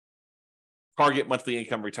target monthly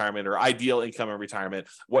income retirement, or ideal income in retirement,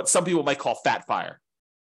 what some people might call Fat FIRE.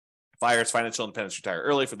 FIRE is financial independence, retire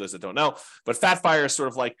early, for those that don't know. But Fat FIRE is sort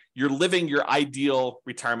of like you're living your ideal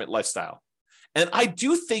retirement lifestyle. And I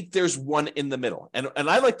do think there's one in the middle. And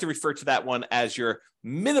I like to refer to that one as your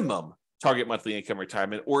minimum target monthly income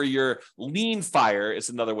retirement, or your lean FIRE is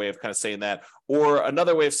another way of kind of saying that. Or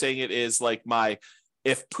another way of saying it is like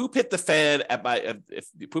if poop hit the fan at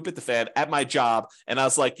my job, and I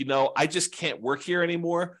was like, I just can't work here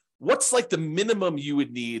anymore. What's like the minimum you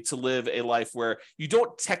would need to live a life where you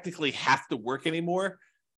don't technically have to work anymore?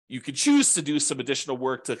 You could choose to do some additional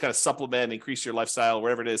work to kind of supplement, increase your lifestyle,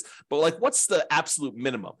 whatever it is. But like, what's the absolute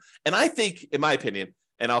minimum? And I think, in my opinion,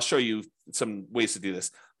 and I'll show you some ways to do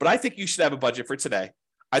this, but I think you should have a budget for today.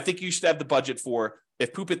 I think you should have the budget for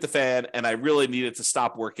if poop hit the fan and I really needed to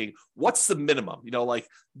stop working, what's the minimum? Like,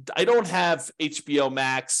 I don't have HBO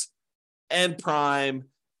Max and Prime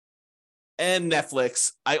and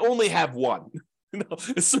Netflix. I only have one.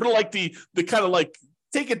 It's sort of like the kind of like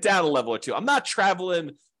take it down a level or two. I'm not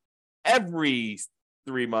traveling every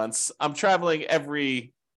 3 months. I'm traveling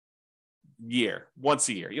every year, once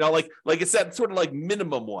a year, like it's that sort of like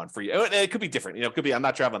minimum one for you. And it could be different, it could be I'm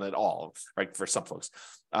not traveling at all, right, for some folks,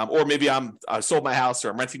 or maybe I sold my house, or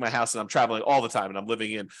I'm renting my house and I'm traveling all the time and I'm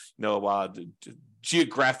living in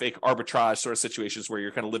geographic arbitrage sort of situations where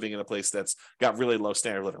you're kind of living in a place that's got really low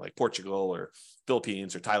standard of living, like Portugal or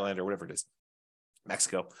Philippines or Thailand or whatever it is,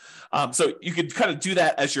 Mexico. So you could kind of do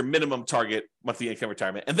that as your minimum target monthly income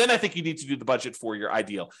retirement. And then I think you need to do the budget for your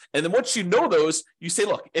ideal. And then once you know those, you say,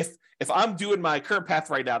 look, if I'm doing my current path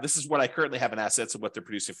right now, this is what I currently have in assets and what they're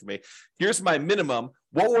producing for me. Here's my minimum.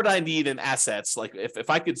 What would I need in assets? Like if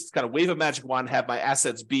I could kind of wave a magic wand, have my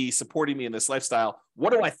assets be supporting me in this lifestyle,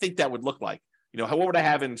 what do I think that would look like? What would I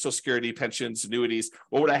have in Social Security, pensions, annuities?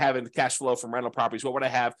 What would I have in cash flow from rental properties? What would I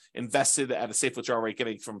have invested at a safe withdrawal rate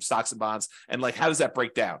getting from stocks and bonds? And like, how does that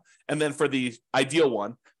break down? And then for the ideal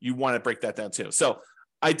one, you want to break that down too. So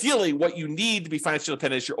ideally, what you need to be financially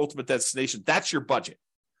independent is your ultimate destination. That's your budget.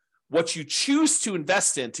 What you choose to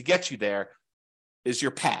invest in to get you there is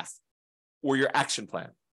your path or your action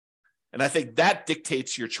plan. And I think that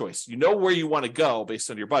dictates your choice. You know where you want to go based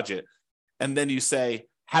on your budget. And then you say,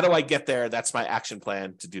 how do I get there? That's my action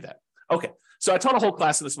plan to do that. Okay, so I taught a whole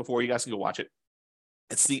class on this before. You guys can go watch it.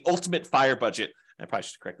 It's the ultimate FIRE budget. I probably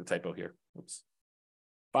should correct the typo here. Oops.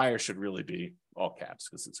 FIRE should really be all caps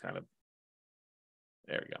because it's kind of,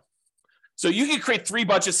 there we go. So you can create 3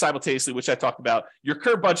 budgets simultaneously, which I talked about. Your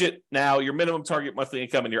current budget now, your minimum target monthly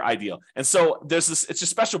income, and your ideal. And so there's this, it's a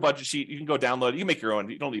special budget sheet. You can go download it. You can make your own.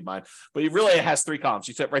 You don't need mine. But it really has 3 columns.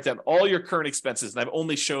 You write down all your current expenses. And I've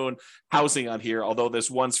only shown housing on here, although there's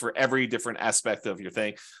ones for every different aspect of your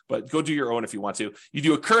thing. But go do your own if you want to. You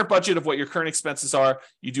do a current budget of what your current expenses are.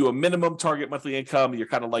 You do a minimum target monthly income. You're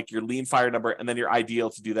kind of like your lean fire number, and then your ideal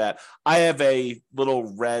to do that. I have a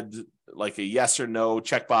little red, like a yes or no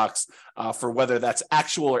checkbox for whether that's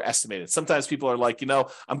actual or estimated. Sometimes people are like,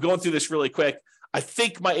 I'm going through this really quick. I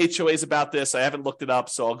think my HOA is about this. I haven't looked it up,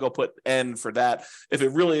 so I'll go put N for that. If it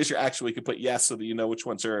really is your actual, you can put yes so that you know which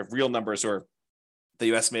ones are real numbers or that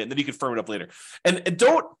you estimate, and then you can firm it up later. And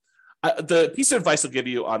don't, the piece of advice I'll give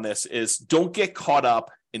you on this is don't get caught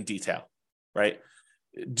up in detail, right?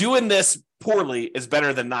 Doing this poorly is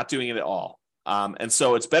better than not doing it at all. And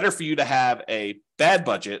so it's better for you to have a bad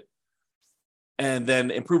budget and then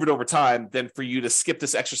improve it over time than for you to skip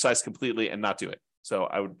this exercise completely and not do it. So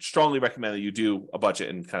I would strongly recommend that you do a budget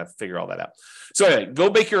and kind of figure all that out. So anyway, go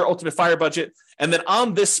make your ultimate fire budget. And then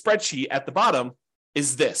on this spreadsheet at the bottom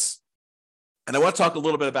is this. And I want to talk a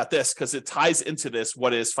little bit about this because it ties into this,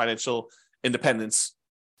 what is financial independence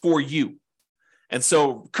for you. And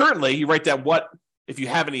so currently you write down what, if you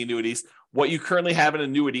have any annuities, what you currently have in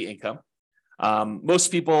annuity income.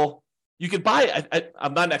 Most people, you could buy,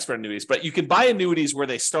 I'm not an expert in annuities, but you can buy annuities where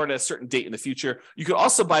they start at a certain date in the future. You could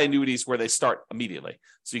also buy annuities where they start immediately.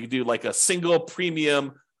 So you can do like a single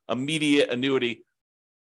premium immediate annuity.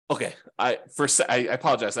 Okay, I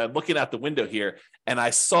apologize. I'm looking out the window here and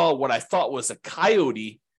I saw what I thought was a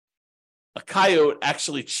coyote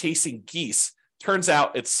actually chasing geese. Turns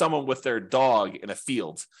out it's someone with their dog in a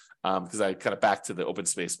field. Because I kind of back to the open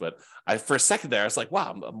space, but for a second there, I was like,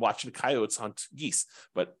 wow, I'm watching coyotes hunt geese,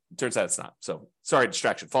 but it turns out it's not. So sorry,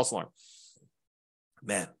 distraction, false alarm.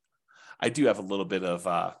 Man, I do have a little bit of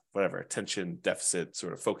attention deficit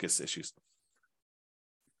sort of focus issues.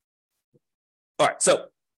 All right, so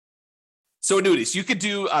annuities, you could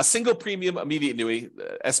do a single premium immediate annuity,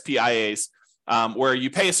 SPIAs, where you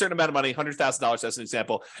pay a certain amount of money, $100,000 as an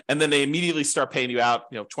example, and then they immediately start paying you out,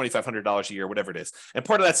 $2,500 a year, whatever it is. And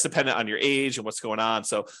part of that's dependent on your age and what's going on.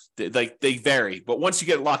 So they vary, but once you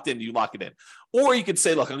get locked in, you lock it in. Or you could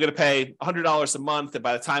say, look, I'm going to pay $100 a month, and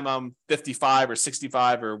by the time I'm 55 or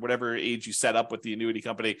 65 or whatever age you set up with the annuity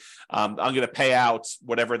company, I'm going to pay out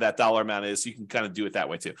whatever that dollar amount is. You can kind of do it that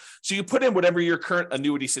way too. So you put in whatever your current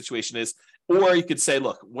annuity situation is, or you could say,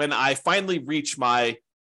 look, when I finally reach my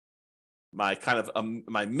kind of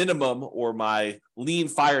my minimum or my lean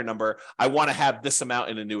fire number, I want to have this amount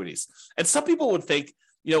in annuities. And some people would think,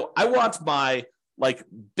 I want my like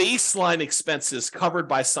baseline expenses covered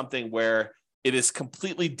by something where it is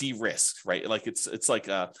completely de-risked, right? Like it's like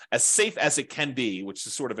as safe as it can be, which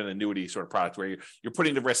is sort of an annuity sort of product where you're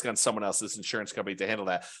putting the risk on someone else's insurance company to handle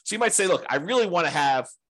that. So you might say, look, I really want to have,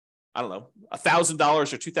 I don't know, $1,000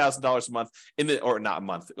 or $2,000 a month or not a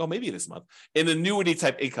month. Oh, maybe it is a month in annuity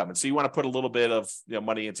type income. And so you want to put a little bit of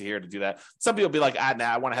money into here to do that. Some people will be like,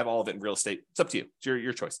 I want to have all of it in real estate. It's up to you. It's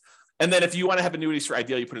your choice. And then if you want to have annuities for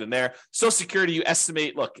ideal, you put it in there. Social Security, you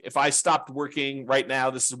estimate, look, if I stopped working right now,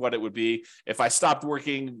 this is what it would be. If I stopped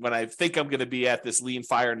working when I think I'm going to be at this lean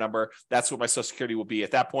fire number, that's what my Social Security will be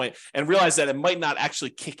at that point. And realize that it might not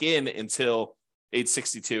actually kick in until age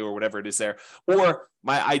 62 or whatever it is there. Or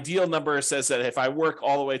my ideal number says that if I work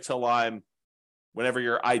all the way till I'm, whatever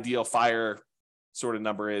your ideal fire sort of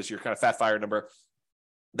number is, your kind of fat fire number,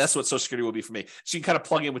 that's what Social Security will be for me. So you can kind of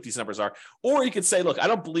plug in what these numbers are. Or you could say, look, I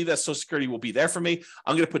don't believe that Social Security will be there for me.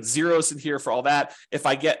 I'm going to put zeros in here for all that. If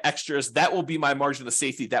I get extras, that will be my margin of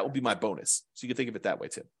safety. That will be my bonus. So you can think of it that way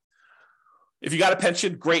too. If you got a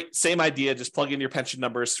pension, great. Same idea. Just plug in your pension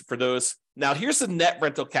numbers for those. Now, here's the net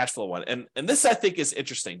rental cash flow one. And this, I think, is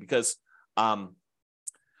interesting because let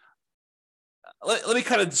me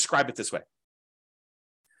kind of describe it this way.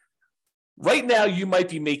 Right now, you might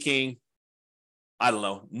be making, I don't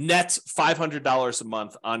know, net $500 a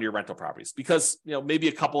month on your rental properties because, maybe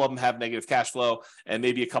a couple of them have negative cash flow and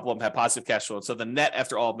maybe a couple of them have positive cash flow. And so the net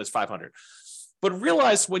after all of them is 500. But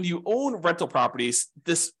realize when you own rental properties,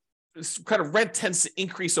 this kind of rent tends to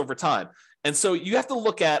increase over time. And so you have to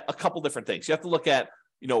look at a couple different things. You have to look at,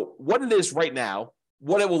 what it is right now,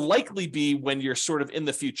 what it will likely be when you're sort of in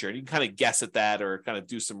the future. And you can kind of guess at that or kind of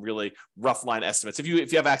do some really rough line estimates. If you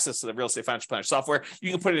have access to the real estate financial planner software, you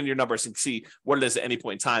can put it in your numbers and see what it is at any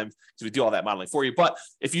point in time because we do all that modeling for you. But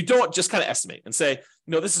if you don't, just kind of estimate and say,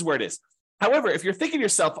 this is where it is. However, if you're thinking to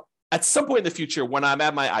yourself, at some point in the future, when I'm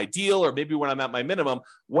at my ideal or maybe when I'm at my minimum,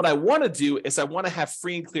 what I want to do is I want to have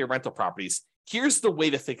free and clear rental properties. Here's the way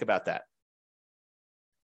to think about that.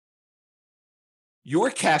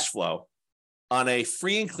 your cash flow on a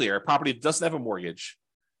free and clear property that doesn't have a mortgage,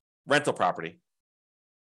 rental property,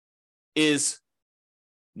 is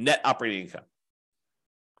net operating income.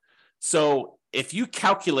 So if you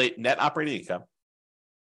calculate net operating income,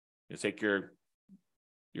 you take your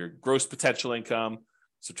gross potential income,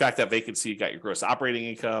 subtract that vacancy, you got your gross operating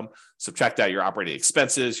income, subtract out your operating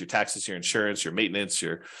expenses, your taxes, your insurance, your maintenance,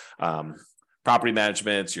 your property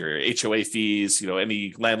management, your HOA fees,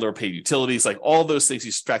 any landlord paid utilities, like all those things,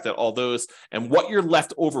 you subtract out all those. And what you're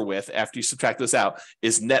left over with after you subtract those out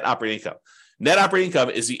is net operating income. Net operating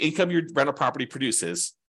income is the income your rental property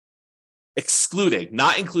produces, excluding,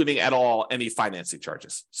 not including at all, any financing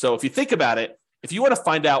charges. So if you think about it, if you want to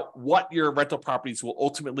find out what your rental properties will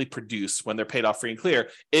ultimately produce when they're paid off free and clear,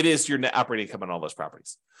 it is your net operating income on all those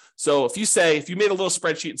properties. So if you made a little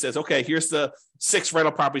spreadsheet and says, okay, here's the 6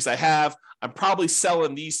 rental properties I have, I'm probably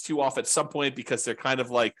selling these 2 off at some point because they're kind of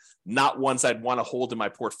like not ones I'd want to hold in my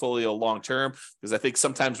portfolio long-term. Because I think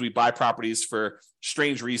sometimes we buy properties for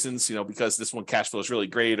strange reasons, because this one cash flow is really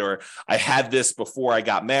great, or I had this before I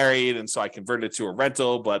got married and so I converted it to a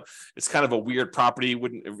rental, but it's kind of a weird property.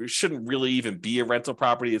 It shouldn't really even be a rental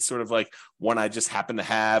property. It's sort of like one I just happen to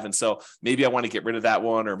have. And so maybe I want to get rid of that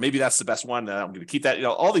one, or maybe that's the best one and I'm going to keep that,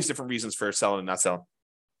 all these different reasons for selling and not selling.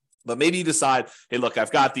 But maybe you decide, hey, look,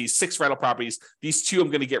 I've got these 6 rental properties. These 2 I'm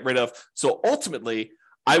going to get rid of. So ultimately,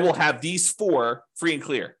 I will have these 4 free and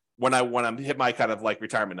clear when I hit my kind of like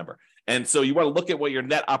retirement number. And so you want to look at what your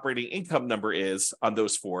net operating income number is on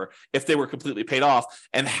those 4, if they were completely paid off,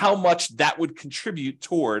 and how much that would contribute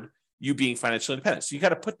toward you being financially independent. So you got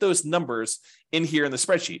to put those numbers in here in the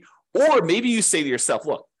spreadsheet. Or maybe you say to yourself,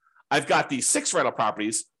 look, I've got these 6 rental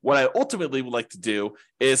properties. What I ultimately would like to do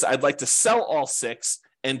is I'd like to sell all 6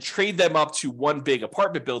 and trade them up to one big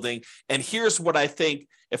apartment building. And here's what I think,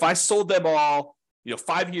 if I sold them all,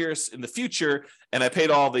 5 years in the future, and I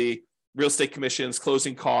paid all the real estate commissions,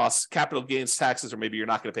 closing costs, capital gains taxes, or maybe you're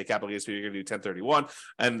not going to pay capital gains, maybe you're going to do 1031,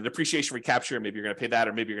 and the depreciation recapture, maybe you're going to pay that,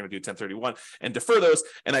 or maybe you're going to do 1031 and defer those.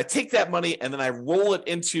 And I take that money and then I roll it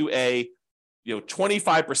into a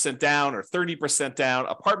 25% down or 30% down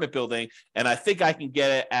apartment building, and I think I can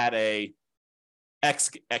get it at a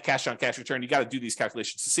X cash on cash return. You got to do these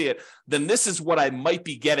calculations to see it. Then this is what I might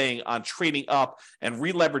be getting on trading up and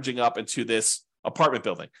re-leveraging up into this apartment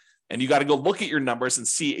building. And you got to go look at your numbers and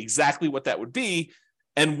see exactly what that would be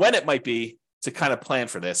and when it might be to kind of plan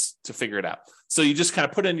for this, to figure it out. So you just kind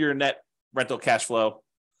of put in your net rental cash flow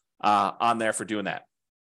on there for doing that.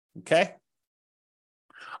 Okay.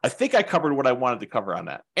 I think I covered what I wanted to cover on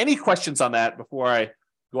that. Any questions on that before I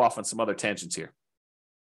go off on some other tangents here?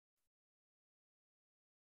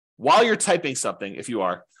 While you're typing something, if you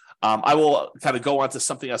are, I will kind of go on to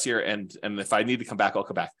something else here, and if I need to come back, I'll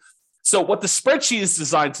come back. So what the spreadsheet is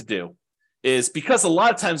designed to do is, because a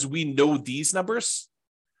lot of times we know these numbers,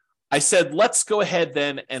 I said, let's go ahead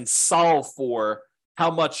then and solve for how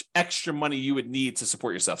much extra money you would need to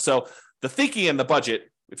support yourself. So the thinking in the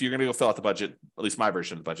budget, if you're going to go fill out the budget, at least my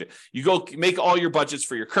version of the budget, you go make all your budgets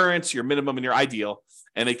for your current, your minimum, and your ideal,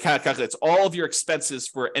 and it kind of calculates all of your expenses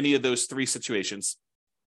for any of those 3 situations.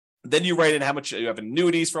 Then you write in how much you have in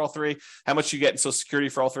annuities for all 3, how much you get in Social Security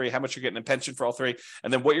for all 3, how much you're getting in pension for all 3,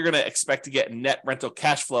 and then what you're going to expect to get in net rental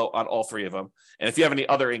cash flow on all 3 of them. And if you have any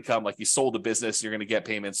other income, like you sold a business, you're going to get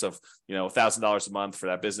payments of $1,000 a month for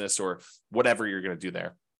that business, or whatever you're going to do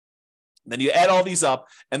there. Then you add all these up,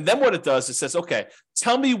 and then what it does, it says, okay,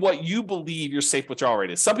 tell me what you believe your safe withdrawal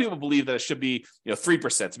rate is. Some people believe that it should be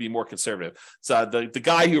 3% to be more conservative. So the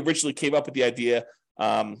guy who originally came up with the idea,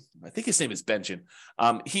 I think his name is Benjamin.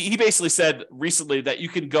 He basically said recently that you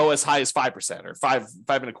can go as high as 5% or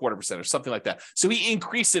 5.25% or something like that. So he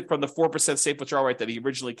increased it from the 4% safe withdrawal rate that he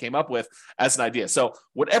originally came up with as an idea. So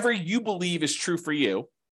whatever you believe is true for you,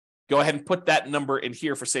 go ahead and put that number in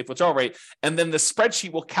here for safe withdrawal rate. And then the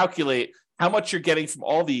spreadsheet will calculate how much you're getting from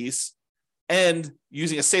all these, and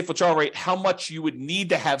using a safe withdrawal rate, how much you would need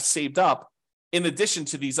to have saved up in addition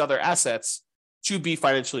to these other assets to be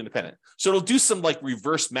financially independent. So it'll do some like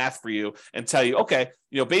reverse math for you and tell you, okay,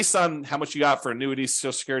 based on how much you got for annuities,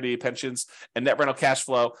 Social Security, pensions, and net rental cash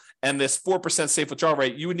flow, and this 4% safe withdrawal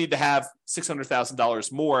rate, you would need to have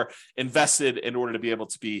 $600,000 more invested in order to be able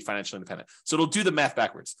to be financially independent. So it'll do the math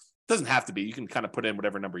backwards. It doesn't have to be. You can kind of put in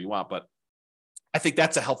whatever number you want, but I think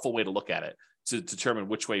that's a helpful way to look at it to determine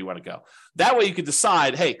which way you want to go. That way you can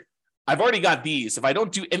decide, hey, I've already got these. If I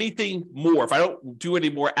don't do anything more, if I don't do any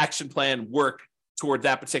more action plan work toward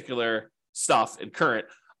that particular stuff in current,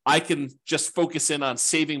 I can just focus in on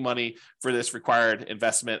saving money for this required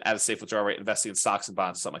investment at a safe withdrawal rate, investing in stocks and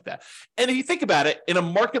bonds, something like that. And if you think about it, in a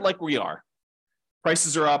market like we are,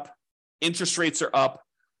 prices are up, interest rates are up,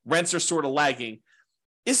 rents are sort of lagging.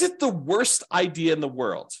 Is it the worst idea in the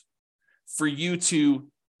world for you to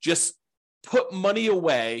just put money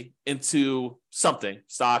away into something,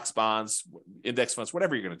 stocks, bonds, index funds,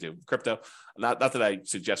 whatever you're going to do, crypto? Not that I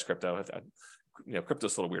suggest crypto.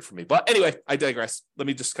 Crypto's a little weird for me. But anyway, I digress. Let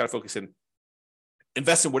me just kind of focus in.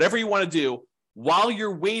 Invest in whatever you want to do while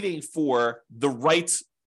you're waiting for the right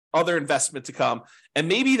other investment to come. And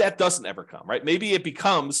maybe that doesn't ever come, right? Maybe it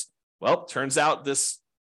becomes, well, turns out this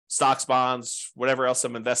stocks, bonds, whatever else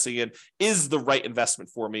I'm investing in is the right investment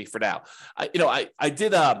for me for now. I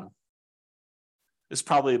did, this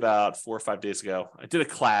probably about 4 or 5 days ago, I did a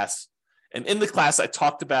class. And in the class, I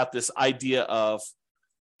talked about this idea of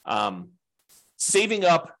saving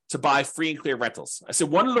up to buy free and clear rentals. I said,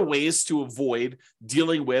 one of the ways to avoid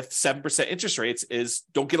dealing with 7% interest rates is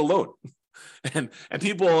don't get a loan. and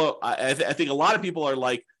people, I think a lot of people are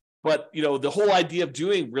like, but the whole idea of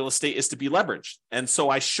doing real estate is to be leveraged. And so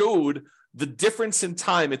I showed the difference in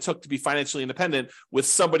time it took to be financially independent with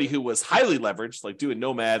somebody who was highly leveraged, like doing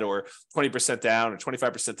Nomad or 20% down or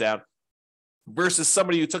 25% down, versus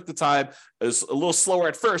somebody who took the time, it was a little slower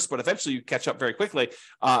at first, but eventually you catch up very quickly.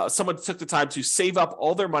 Someone took the time to save up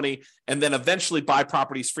all their money and then eventually buy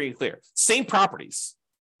properties free and clear. Same properties,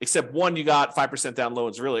 except one, you got 5% down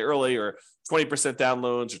loans really early, or 20% down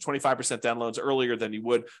loans or 25% down loans earlier than you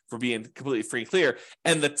would for being completely free and clear.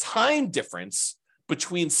 And the time difference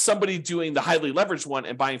between somebody doing the highly leveraged one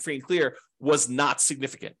and buying free and clear was not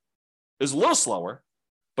significant. It was a little slower,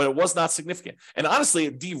 but it was not significant. And honestly,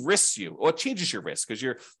 it de-risks you, or it changes your risk, because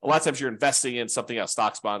a lot of times you're investing in something else,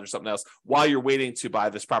 stocks, bonds, or something else, while you're waiting to buy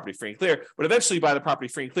this property free and clear. But eventually you buy the property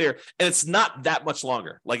free and clear, and it's not that much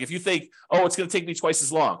longer. Like if you think, oh, it's going to take me twice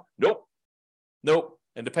as long. Nope.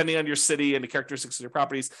 And depending on your city and the characteristics of your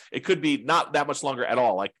properties, it could be not that much longer at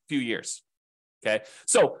all, like a few years. Okay.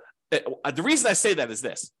 So the reason I say that is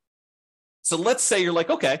this. So let's say you're like,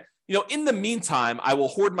 okay, in the meantime, I will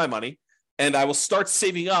hoard my money and I will start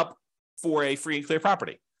saving up for a free and clear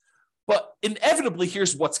property. But inevitably,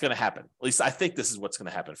 here's what's going to happen. At least I think this is what's going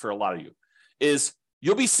to happen for a lot of you, is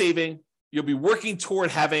you'll be saving, you'll be working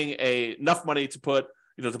toward having enough money to put,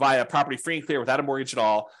 to buy a property free and clear without a mortgage at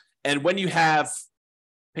all. And when you have,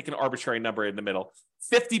 pick an arbitrary number in the middle,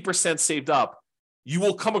 50% saved up, you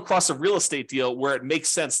will come across a real estate deal where it makes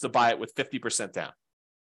sense to buy it with 50% down.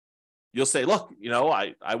 You'll say, look,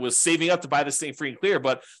 I was saving up to buy this thing free and clear,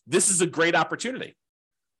 but this is a great opportunity.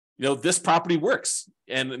 This property works.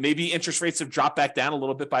 And maybe interest rates have dropped back down a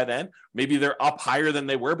little bit by then. Maybe they're up higher than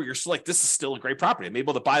they were, but you're still like, this is still a great property. I'm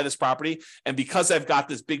able to buy this property. And because I've got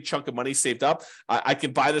this big chunk of money saved up, I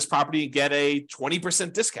can buy this property and get a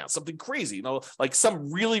 20% discount, something crazy, like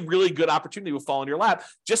some really, really good opportunity will fall in your lap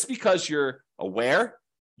just because you're aware,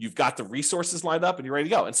 you've got the resources lined up and you're ready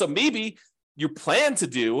to go. And so maybe you plan to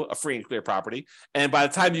do a free and clear property. And by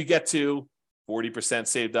the time you get to 40%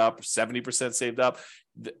 saved up, 70% saved up,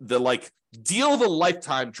 the like deal of a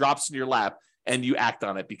lifetime drops in your lap and you act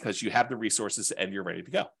on it because you have the resources and you're ready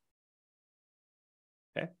to go.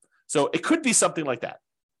 Okay. So it could be something like that.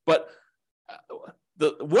 But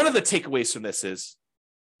one of the takeaways from this is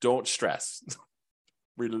don't stress,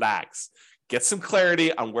 relax, get some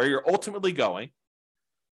clarity on where you're ultimately going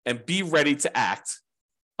and be ready to act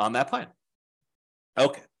on that plan.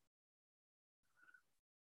 Okay.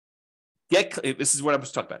 This is what I was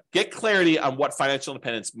talking about. Get clarity on what financial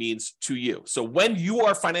independence means to you. So when you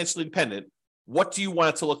are financially independent, what do you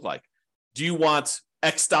want it to look like? Do you want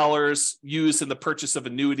X dollars used in the purchase of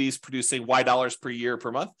annuities producing Y dollars per year per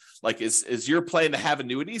month? Like is your plan to have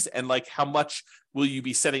annuities, and like how much will you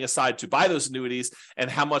be setting aside to buy those annuities, and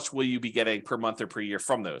how much will you be getting per month or per year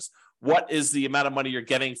from those? What is the amount of money you're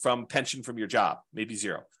getting from pension from your job? Maybe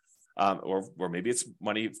zero. Or maybe it's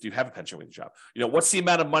money if you have a pension with your job. What's the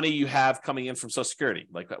amount of money you have coming in from Social Security?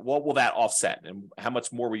 Like, what will that offset, and how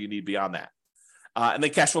much more will you need beyond that? And then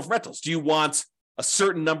cash flow from rentals. Do you want a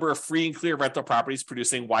certain number of free and clear rental properties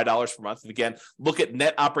producing Y dollars per month? And again, look at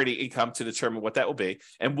net operating income to determine what that will be.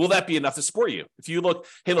 And will that be enough to support you? If you look,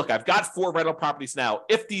 hey, look, I've got 4 rental properties now.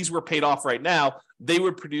 If these were paid off right now, they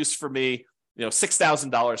would produce for me,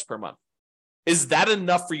 $6,000 per month. Is that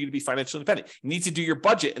enough for you to be financially independent? You need to do your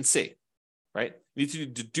budget and see, right? You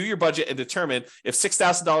need to do your budget and determine if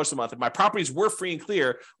 $6,000 a month, if my properties were free and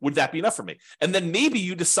clear, would that be enough for me? And then maybe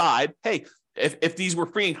you decide, hey, if these were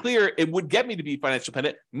free and clear, it would get me to be financially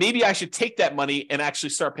independent. Maybe I should take that money and actually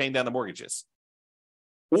start paying down the mortgages.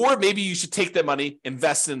 Or maybe you should take that money,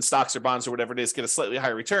 invest in stocks or bonds or whatever it is, get a slightly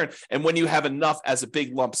higher return. And when you have enough as a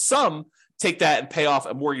big lump sum, take that and pay off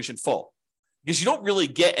a mortgage in full. Because you don't really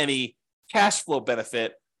get any cash flow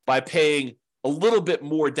benefit by paying a little bit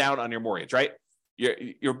more down on your mortgage, right?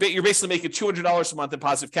 You're basically making $200 a month in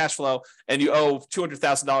positive cash flow, and you owe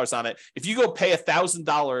 $200,000 on it. If you go pay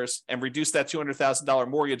 $1,000 and reduce that $200,000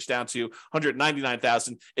 mortgage down to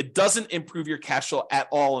 $199,000, it doesn't improve your cash flow at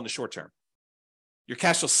all in the short term. Your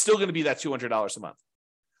cash flow is still going to be that $200 a month.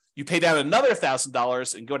 You pay down another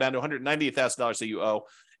 $1,000 and go down to $198,000 that you owe.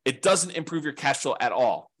 It doesn't improve your cash flow at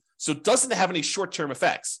all. So it doesn't have any short-term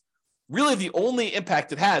effects. Really, the only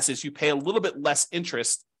impact it has is you pay a little bit less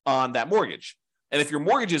interest on that mortgage. And if your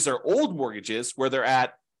mortgages are old mortgages where they're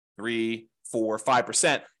at 3, 4,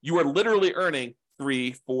 5%, you are literally earning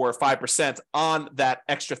 3, 4, 5% on that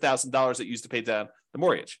extra $1,000 that you used to pay down the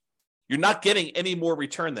mortgage. You're not getting any more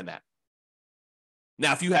return than that.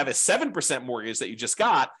 Now, if you have a 7% mortgage that you just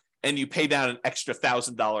got and you pay down an extra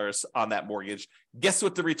 $1,000 on that mortgage, guess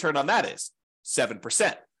what the return on that is?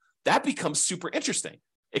 7%. That becomes super interesting.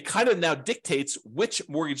 It kind of now dictates which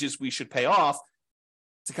mortgages we should pay off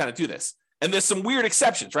to kind of do this. And there's some weird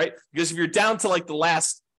exceptions, right? Because if you're down to like the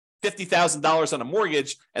last $50,000 on a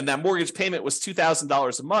mortgage and that mortgage payment was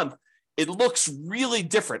 $2,000 a month, it looks really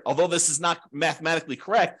different. Although this is not mathematically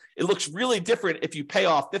correct, it looks really different if you pay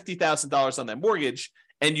off $50,000 on that mortgage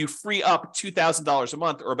and you free up $2,000 a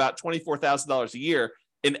month or about $24,000 a year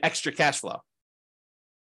in extra cash flow,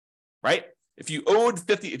 right? If you owned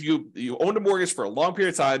if you owned a mortgage for a long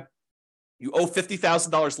period of time, you owe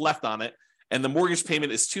 $50,000 left on it, and the mortgage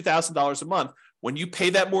payment is $2,000 a month. When you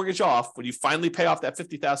pay that mortgage off, when you finally pay off that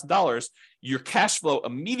 $50,000, your cash flow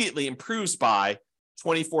immediately improves by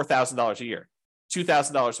 $24,000 a year,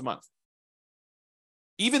 $2,000 a month.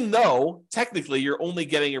 Even though technically you're only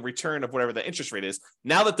getting a return of whatever the interest rate is,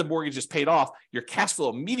 now that the mortgage is paid off, your cash flow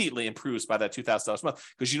immediately improves by that $2,000 a month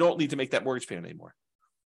because you don't need to make that mortgage payment anymore.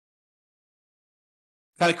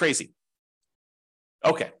 Kind of crazy.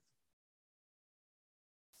 Okay.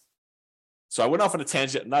 So I went off on a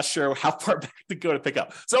tangent. I'm not sure how far back to go to pick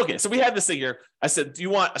up. So, okay. So we had this thing here. I said, do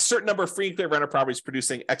you want a certain number of free and clear rental properties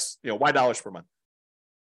producing X, Y dollars per month?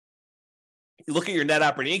 You look at your net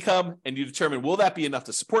operating income and you determine, will that be enough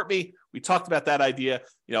to support me? We talked about that idea.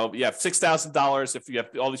 You have $6,000 if you have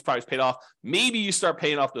all these properties paid off. Maybe you start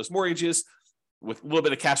paying off those mortgages with a little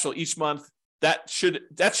bit of cash flow each month. That should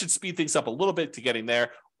speed things up a little bit to getting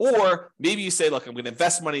there. Or maybe you say, look, I'm going to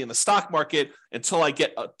invest money in the stock market until I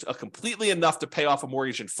get a completely enough to pay off a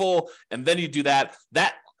mortgage in full. And then you do that.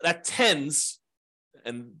 That tends,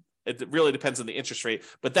 and it really depends on the interest rate,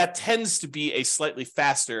 but that tends to be a slightly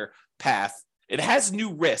faster path. It has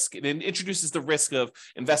new risk. It introduces the risk of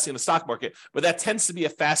investing in the stock market, but that tends to be a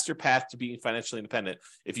faster path to being financially independent.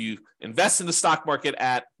 If you invest in the stock market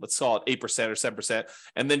at, let's call it 8% or 7%,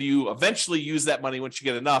 and then you eventually use that money once you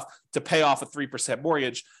get enough to pay off a 3%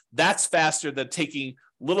 mortgage, that's faster than taking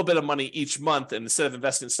a little bit of money each month, and instead of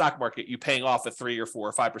investing in the stock market, you paying off a 3 or 4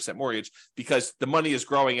 or 5% mortgage because the money is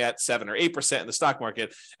growing at 7 or 8% in the stock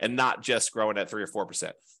market and not just growing at 3 or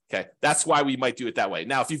 4%. Okay, that's why we might do it that way.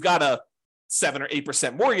 Now, if you've got a 7 or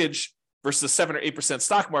 8% mortgage versus 7 or 8%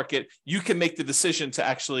 stock market, you can make the decision to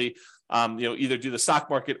actually, either do the stock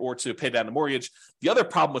market or to pay down the mortgage. The other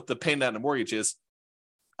problem with the paying down the mortgage is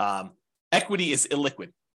equity is illiquid.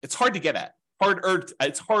 It's hard to get at.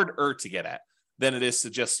 It's harder to get at than it is to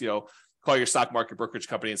just call your stock market brokerage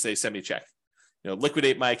company and say, send me a check.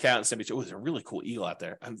 Liquidate my account and send me a check. Oh, there's a really cool eagle out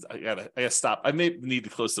there. I gotta stop. I may need to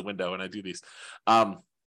close the window when I do these.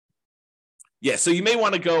 Yeah, so you may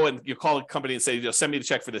want to go and you call a company and say, send me the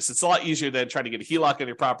check for this. It's a lot easier than trying to get a HELOC on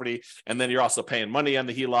your property, and then you're also paying money on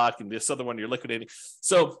the HELOC, and this other one you're liquidating.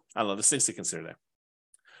 So I don't know, there's things to consider there.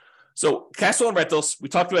 So cash flow and rentals, we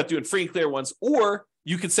talked about doing free and clear ones, or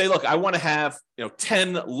you could say, look, I want to have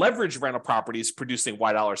 10 leverage rental properties producing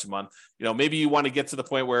Y dollars a month. Maybe you want to get to the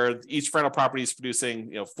point where each rental property is producing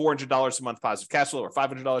 $400 a month positive cash flow or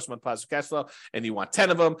 $500 a month positive cash flow, and you want 10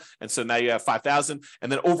 of them. And so now you have 5,000.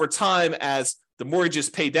 And then over time, as the mortgages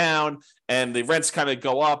pay down and the rents kind of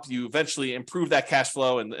go up, you eventually improve that cash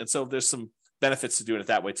flow. And so there's some benefits to doing it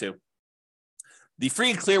that way too. The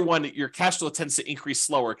free and clear one, your cash flow tends to increase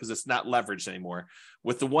slower because it's not leveraged anymore.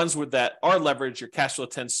 With the ones that are leveraged, your cash flow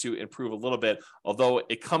tends to improve a little bit, although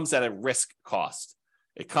it comes at a risk cost.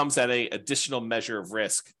 It comes at an additional measure of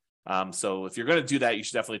risk. So if you're going to do that, you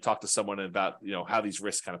should definitely talk to someone about how these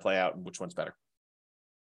risks kind of play out and which one's better.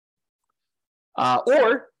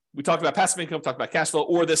 Or we talked about passive income, talked about cash flow,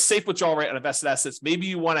 or the safe withdrawal rate on invested assets. Maybe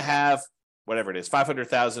you want to have whatever it is, $500,000,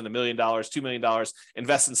 $1 million, $2 million,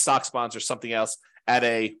 invest in stocks, bonds, or something else at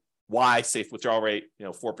a Y safe withdrawal rate,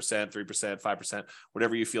 4%, 3%, 5%,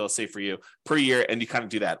 whatever you feel is safe for you per year, and you kind of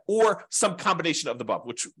do that, or some combination of the above,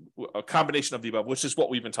 which is what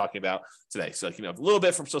we've been talking about today. So, a little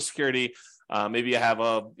bit from Social Security, Maybe I have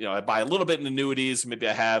I buy a little bit in annuities. Maybe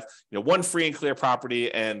I have, one free and clear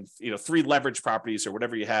property and, 3 leverage properties or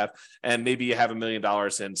whatever you have. And maybe you have $1 million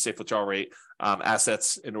in safe withdrawal rate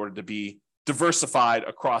assets in order to be diversified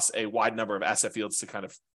across a wide number of asset fields to kind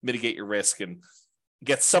of mitigate your risk and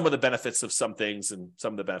get some of the benefits of some things and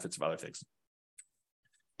some of the benefits of other things.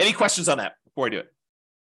 Any questions on that before I do it?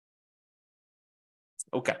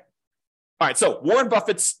 Okay. All right. So Warren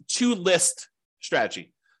Buffett's 2-list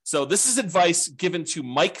strategy. So this is advice given to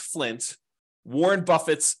Mike Flint, Warren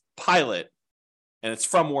Buffett's pilot, and it's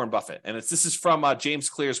from Warren Buffett. And this is from James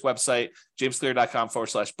Clear's website,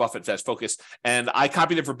 jamesclear.com/Buffett-focus. And I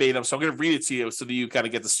copied it verbatim, so I'm going to read it to you so that you kind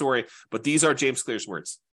of get the story. But these are James Clear's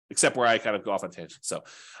words, except where I kind of go off on tangent. So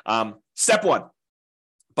step 1,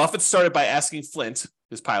 Buffett started by asking Flint,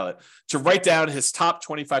 his pilot, to write down his top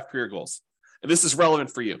 25 career goals. And this is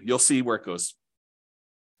relevant for you. You'll see where it goes.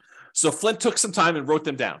 So Flint took some time and wrote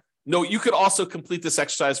them down. Note, you could also complete this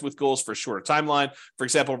exercise with goals for a shorter timeline. For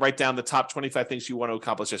example, write down the top 25 things you want to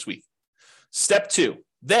accomplish this week. Step 2,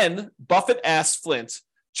 then Buffett asked Flint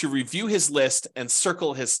to review his list and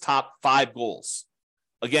circle his top 5 goals.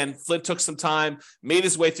 Again, Flint took some time, made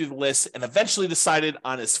his way through the list, and eventually decided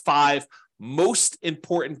on his 5 most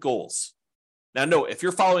important goals. Now, note, if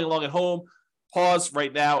you're following along at home, pause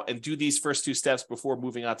right now and do these first 2 steps before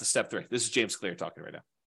moving on to step 3. This is James Clear talking right now.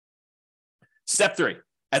 Step 3.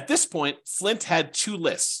 At this point, Flint had 2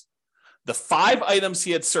 lists. The 5 items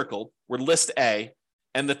he had circled were list A,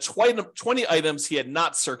 and the 20 items he had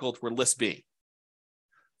not circled were list B.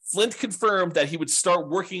 Flint confirmed that he would start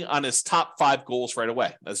working on his top 5 goals right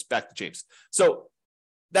away. That's back to James. So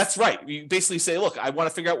that's right. You basically say, look, I want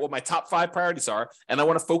to figure out what my top 5 priorities are, and I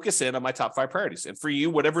want to focus in on my top 5 priorities. And for you,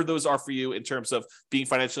 whatever those are for you in terms of being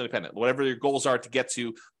financially independent, whatever your goals are to get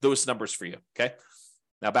to those numbers for you. Okay.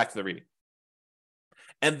 Now back to the reading.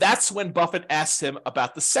 And that's when Buffett asked him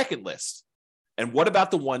about the second list. And what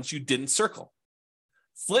about the ones you didn't circle?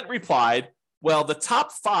 Flint replied, well, the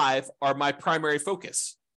top 5 are my primary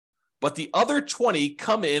focus, but the other 20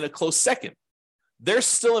 come in a close second. They're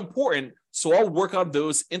still important, so I'll work on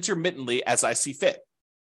those intermittently as I see fit.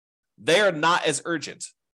 They are not as urgent,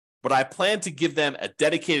 but I plan to give them a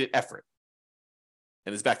dedicated effort.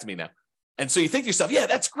 And it's back to me now. And so you think to yourself, yeah,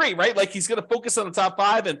 that's great, right? Like he's going to focus on the top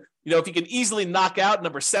 5. And, if he can easily knock out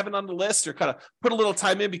number 7 on the list or kind of put a little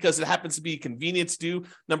time in because it happens to be convenient to do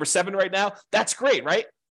number 7 right now, that's great, right?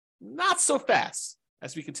 Not so fast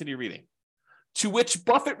as we continue reading. To which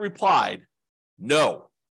Buffett replied,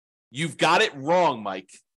 no, you've got it wrong,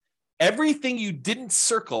 Mike. Everything you didn't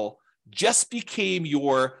circle just became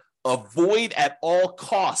your avoid at all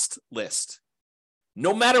cost list.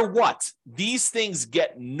 No matter what, these things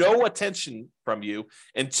get no attention from you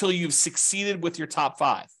until you've succeeded with your top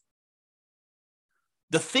 5.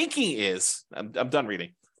 The thinking is, I'm done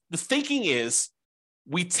reading. The thinking is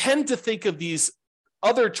we tend to think of these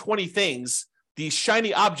other 20 things, these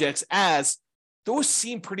shiny objects, as those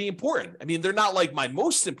seem pretty important. I mean, they're not like my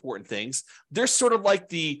most important things. They're sort of like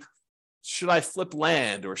the, should I flip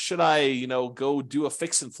land, or should I, go do a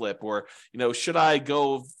fix and flip, or, should I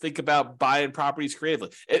go think about buying properties creatively?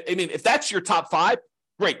 I mean, if that's your top 5,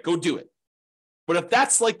 great, go do it. But if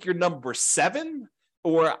that's like your number 7,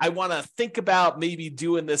 or I want to think about maybe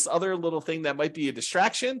doing this other little thing that might be a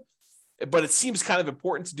distraction, but it seems kind of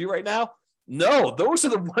important to do right now, no, those are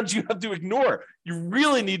the ones you have to ignore. You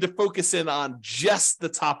really need to focus in on just the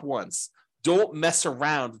top ones. Don't mess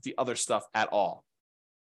around with the other stuff at all.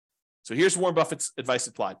 So here's Warren Buffett's advice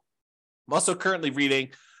applied. I'm also currently reading,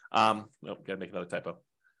 got to make another typo.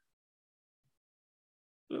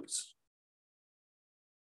 Oops.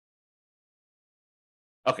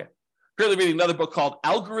 Okay. Currently reading another book called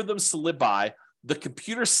Algorithms to Live By, The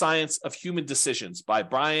Computer Science of Human Decisions by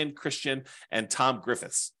Brian Christian and Tom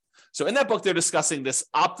Griffiths. So in that book, they're discussing this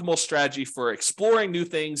optimal strategy for exploring new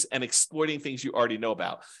things and exploiting things you already know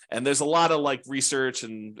about. And there's a lot of research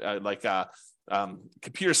and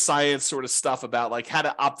computer science sort of stuff about how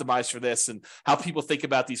to optimize for this and how people think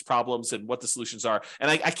about these problems and what the solutions are.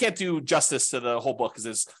 And I can't do justice to the whole book because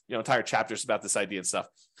there's entire chapters about this idea and stuff.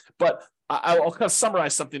 But I'll kind of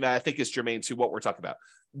summarize something that I think is germane to what we're talking about.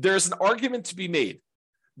 There's an argument to be made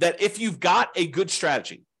that if you've got a good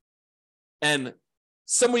strategy and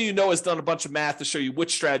someone has done a bunch of math to show you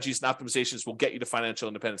which strategies and optimizations will get you to financial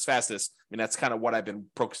independence fastest. I mean, that's kind of what I've been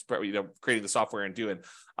creating the software and doing,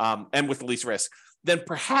 and with the least risk. Then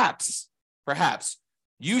perhaps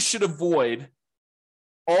you should avoid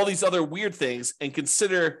all these other weird things and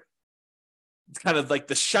consider kind of like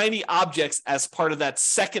the shiny objects as part of that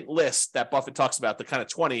second list that Buffett talks about, the kind of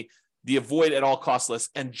 20, the avoid at all cost list,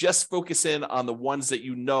 and just focus in on the ones that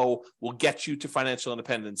you know will get you to financial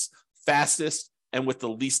independence fastest and with the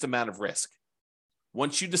least amount of risk.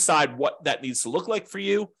 Once you decide what that needs to look like for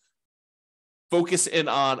you, focus in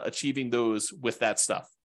on achieving those with that stuff,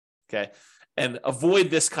 okay? And avoid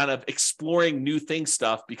this kind of exploring new things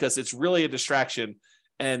stuff because it's really a distraction.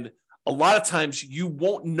 And a lot of times you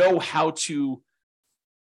won't know how to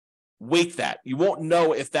weight that. You won't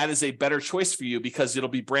know if that is a better choice for you because it'll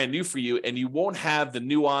be brand new for you, and you won't have the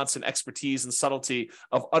nuance and expertise and subtlety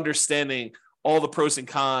of understanding all the pros and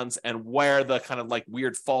cons and where the kind of like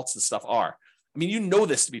weird faults and stuff are. I mean, you know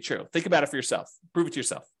this to be true. Think about it for yourself. Prove it to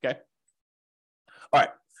yourself, okay? All right,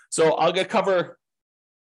 so I want to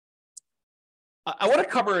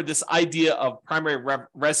cover this idea of primary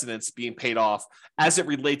residence being paid off as it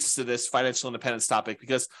relates to this financial independence topic,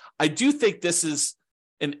 because I do think this is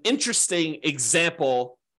an interesting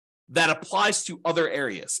example that applies to other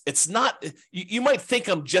areas. It's not, you might think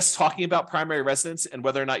I'm just talking about primary residence and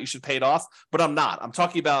whether or not you should pay it off, but I'm not. I'm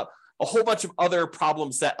talking about a whole bunch of other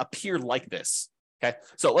problems that appear like this, okay?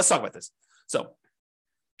 So let's talk about this. So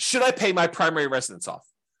should I pay my primary residence off?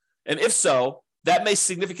 And if so, that may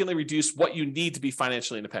significantly reduce what you need to be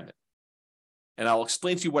financially independent. And I'll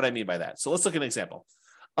explain to you what I mean by that. So let's look at an example.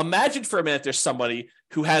 Imagine for a minute there's somebody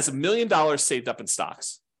who has $1 million saved up in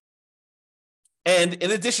stocks. And in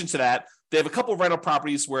addition to that, they have a couple of rental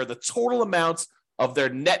properties where the total amount of their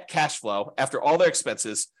net cash flow after all their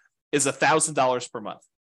expenses is $1,000 per month.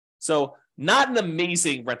 So not an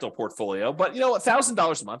amazing rental portfolio, but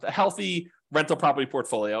 $1,000 a month, a healthy rental property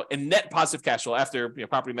portfolio, and net positive cash flow after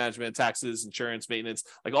property management, taxes, insurance, maintenance,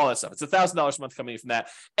 like all that stuff. It's $1,000 a month coming in from that.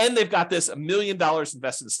 And they've got this $1 million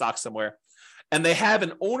invested in stocks somewhere. And they have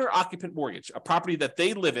an owner-occupant mortgage, a property that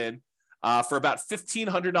they live in for about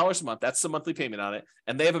 $1,500 a month. That's the monthly payment on it.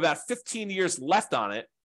 And they have about 15 years left on it,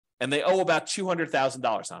 and they owe about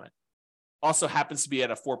 $200,000 on it. Also happens to be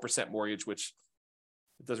at a 4% mortgage, which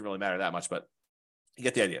it doesn't really matter that much, but you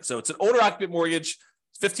get the idea. So it's an owner-occupant mortgage,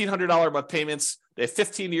 $1,500 a month payments. They have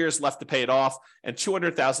 15 years left to pay it off, and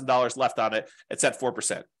 $200,000 left on it. It's at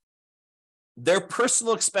 4%. Their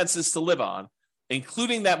personal expenses to live on,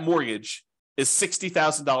 including that mortgage, is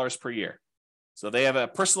 $60,000 per year. So they have a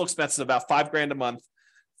personal expense of about $5,000 a month.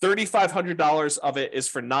 $3,500 of it is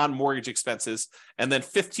for non-mortgage expenses, and then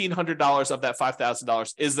 $1,500 of that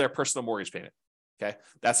 $5,000 is their personal mortgage payment. Okay,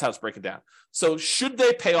 that's how it's breaking down. So should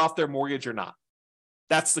they pay off their mortgage or not?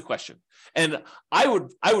 That's the question. And I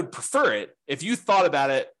would prefer it if you thought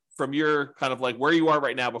about it from your kind of like where you are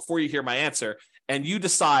right now before you hear my answer, and you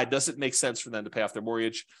decide, does it make sense for them to pay off their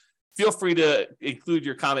mortgage? Feel free to include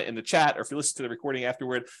your comment in the chat, or if you listen to the recording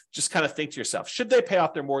afterward, just kind of think to yourself, should they pay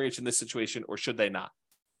off their mortgage in this situation or should they not?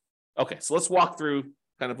 Okay, so let's walk through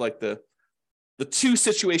kind of like the two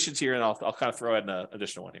situations here, and I'll kind of throw in an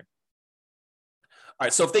additional one here. All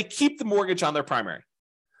right, so if they keep the mortgage on their primary,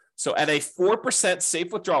 so at a 4%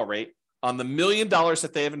 safe withdrawal rate on the $1 million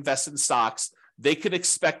that they have invested in stocks, they could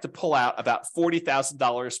expect to pull out about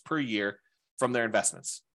 $40,000 per year from their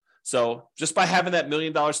investments. So just by having that $1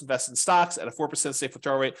 million invested in stocks at a 4% safe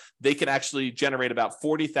withdrawal rate, they can actually generate about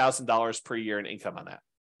 $40,000 per year in income on that.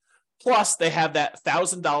 Plus, they have that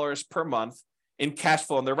 $1,000 per month in cash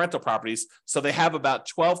flow on their rental properties. So they have about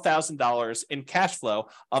 $12,000 in cash flow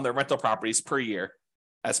on their rental properties per year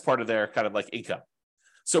as part of their kind of like income.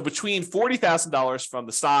 So between $40,000 from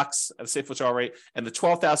the stocks at a safe withdrawal rate and the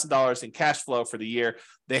 $12,000 in cash flow for the year,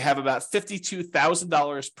 they have about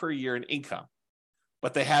 $52,000 per year in income.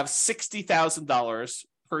 But they have $60,000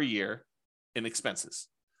 per year in expenses.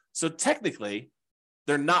 So technically,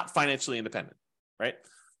 they're not financially independent, right?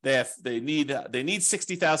 They need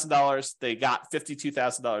 $60,000. They got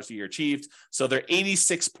 $52,000 a year achieved. So they're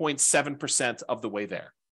 86.7% of the way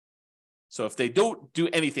there. So if they don't do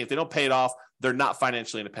anything, if they don't pay it off, they're not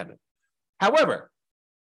financially independent. However,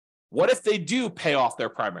 what if they do pay off their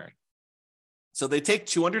primary? So they take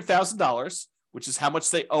 $200,000, which is how much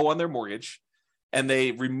they owe on their mortgage, and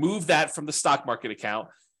they remove that from the stock market account,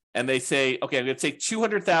 and they say, okay, I'm going to take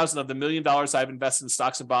 $200,000 of the $1 million I've invested in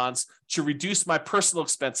stocks and bonds to reduce my personal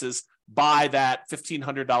expenses by that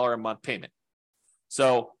 $1,500 a month payment.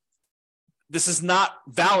 So this is not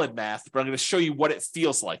valid math, but I'm going to show you what it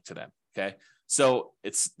feels like to them. Okay, so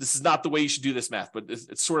this is not the way you should do this math, but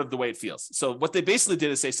it's sort of the way it feels. So what they basically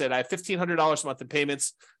did is they said, I have $1,500 a month in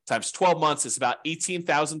payments times 12 months is about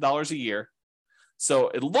 $18,000 a year. So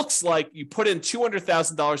it looks like you put in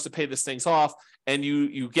 $200,000 to pay this things off, and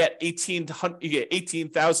you get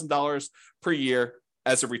 $18,000 per year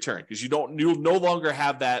as a return, because you'll no longer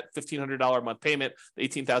have that $1,500 a month payment, the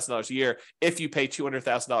 $18,000 a year, if you pay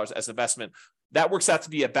 $200,000 as investment that works out to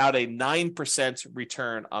be about a 9%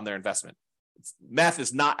 return on their investment. Math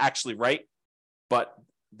is not actually right, but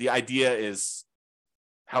the idea is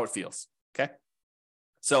how it feels, okay?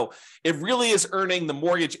 So it really is earning the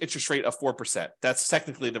mortgage interest rate of 4%. That's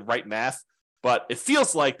technically the right math, but it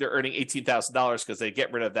feels like they're earning $18,000 because they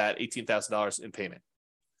get rid of that $18,000 in payment.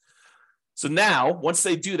 So now, once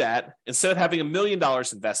they do that, instead of having $1 million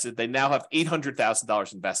invested, they now have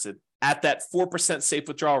 $800,000 invested at that 4% safe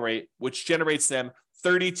withdrawal rate, which generates them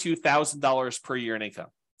 $32,000 per year in income.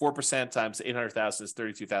 4% times 800,000 is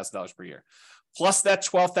 $32,000 per year. Plus that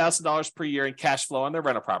 $12,000 per year in cash flow on their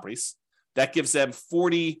rental properties. That gives them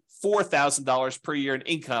 $44,000 per year in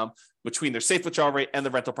income between their safe withdrawal rate and the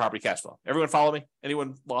rental property cash flow. Everyone follow me?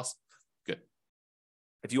 Anyone lost? Good.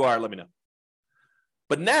 If you are, let me know.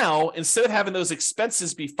 But now, instead of having those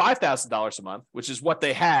expenses be $5,000 a month, which is what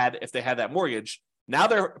they had if they had that mortgage, now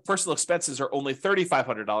their personal expenses are only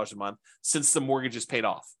 $3,500 a month since the mortgage is paid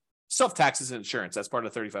off. Still have taxes and insurance. That's part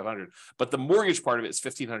of the $3,500. But the mortgage part of it is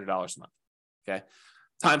 $1,500 a month. Okay.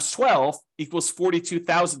 Times 12 equals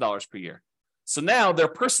 $42,000 per year. So now their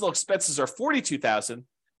personal expenses are $42,000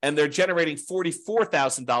 and they're generating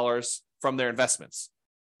 $44,000 from their investments.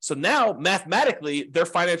 So now mathematically, they're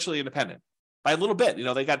financially independent by a little bit. You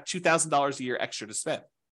know, they got $2,000 a year extra to spend,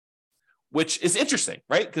 which is interesting,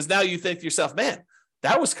 right? Because now you think to yourself, man,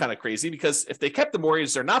 that was kind of crazy because if they kept the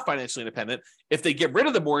mortgage, they're not financially independent. If they get rid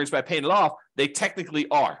of the mortgage by paying it off, they technically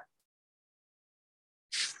are.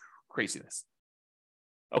 Craziness.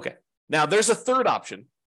 Okay. Now there's a third option.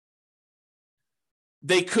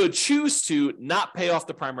 They could choose to not pay off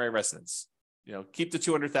the primary residence, you know, keep the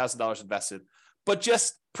 $200,000 invested, but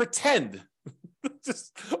just pretend,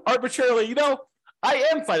 just arbitrarily, you know, I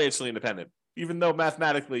am financially independent, even though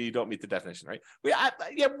mathematically you don't meet the definition, right?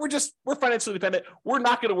 We're financially independent. We're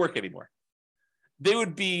not going to work anymore. They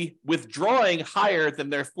would be withdrawing higher than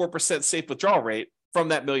their 4% safe withdrawal rate from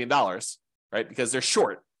that $1 million, right? Because they're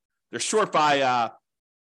short. They're short by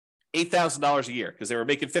 $8,000 a year because they were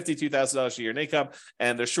making $52,000 a year in income,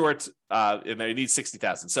 and they're short and they need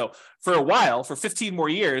 $60,000. So for a while, for 15 more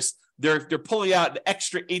years, they're pulling out an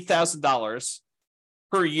extra $8,000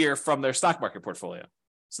 per year from their stock market portfolio.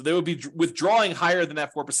 So they would be withdrawing higher than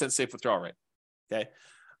that 4% safe withdrawal rate. Okay,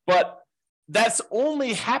 but that's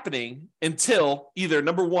only happening until either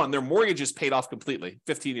number one, their mortgage is paid off completely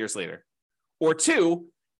 15 years later, or two,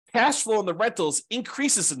 cash flow in the rentals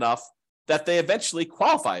increases enough that they eventually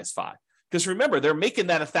qualify as FI. Because remember, they're making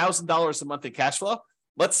that $1,000 a month in cash flow.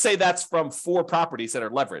 Let's say that's from 4 properties that are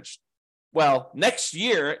leveraged. Well, next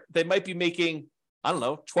year, they might be making, I don't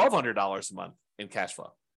know, $1,200 a month in cash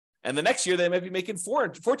flow. And the next year, they might be making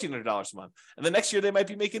 $1,400 a month. And the next year, they might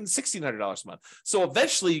be making $1,600 a month. So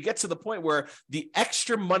eventually, you get to the point where the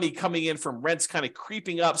extra money coming in from rents kind of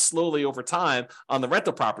creeping up slowly over time on the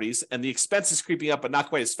rental properties, and the expenses creeping up, but not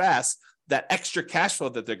quite as fast. That extra cash flow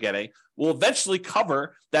that they're getting will eventually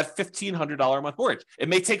cover that $1,500 a month mortgage. It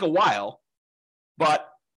may take a while, but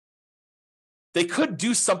they could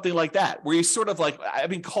do something like that, where you sort of like,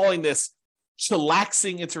 I've been calling this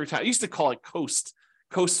chillaxing into retirement. I used to call it coast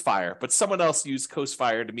fire, but someone else used coast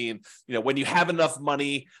fire to mean, you know, when you have enough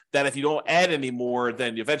money that if you don't add any more,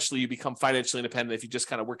 then eventually you become financially independent if you just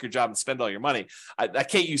kind of work your job and spend all your money. I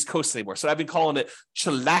can't use coast anymore. So I've been calling it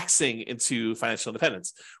chillaxing into financial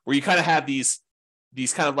independence, where you kind of have these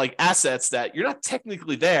kind of like assets that you're not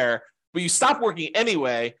technically there, but you stop working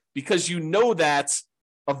anyway because you know that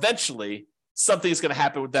eventually something is going to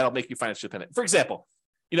happen that'll make you financially independent. For example,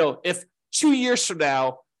 you know, if 2 years from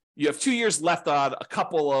now, you have 2 years left on a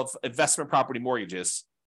couple of investment property mortgages,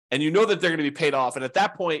 and you know that they're going to be paid off. And at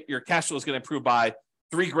that point, your cash flow is going to improve by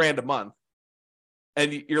 $3,000 a month.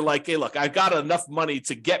 And you're like, hey, look, I've got enough money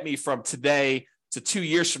to get me from today to 2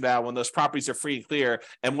 years from now when those properties are free and clear.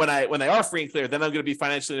 And when they are free and clear, then I'm going to be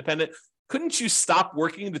financially independent. Couldn't you stop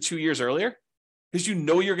working the 2 years earlier? Because you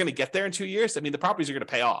know you're going to get there in 2 years. I mean, the properties are going to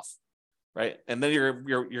pay off, right? And then you're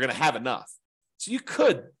going to have enough. So you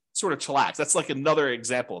could sort of chillax. That's like another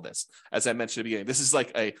example of this, as I mentioned at the beginning. This is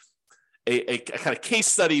like a kind of case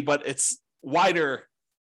study, but it's wider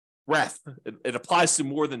breadth. It applies to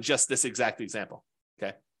more than just this exact example.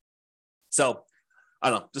 Okay. So I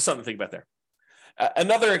don't know, just something to think about there.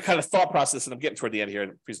 Another kind of thought process, and I'm getting toward the end here in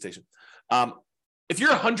the presentation. If you're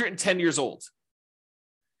 110 years old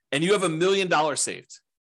and you have $1 million saved,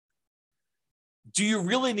 do you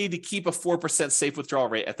really need to keep a 4% safe withdrawal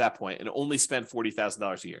rate at that point and only spend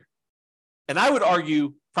 $40,000 a year? And I would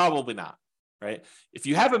argue probably not, right? If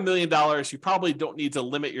you have $1 million, you probably don't need to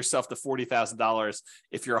limit yourself to $40,000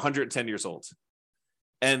 if you're 110 years old.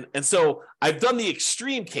 And so I've done the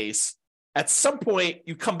extreme case At some point,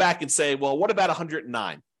 you come back and say, well, what about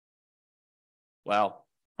 109? Well,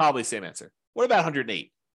 probably same answer. What about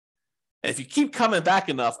 108? And if you keep coming back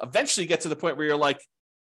enough, eventually you get to the point where you're like,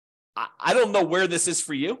 I don't know where this is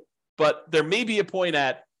for you, but there may be a point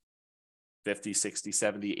at 50, 60,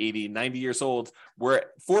 70, 80, 90 years old where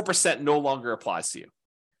 4% no longer applies to you.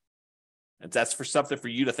 And that's for something for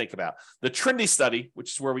you to think about. The Trinity study,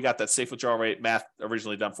 which is where we got that safe withdrawal rate math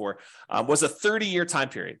originally done for, was a 30-year time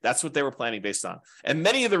period. That's what they were planning based on. And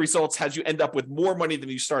many of the results had you end up with more money than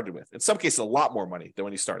you started with. In some cases, a lot more money than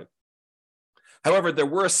when you started. However, there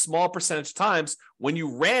were a small percentage of times when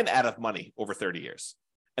you ran out of money over 30 years.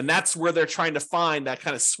 And that's where they're trying to find that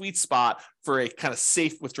kind of sweet spot for a kind of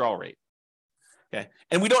safe withdrawal rate. Okay.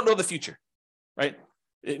 And we don't know the future, right?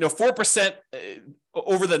 4%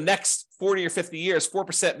 over the next 40 or 50 years,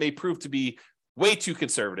 4% may prove to be way too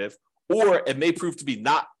conservative, or it may prove to be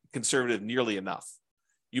not conservative nearly enough.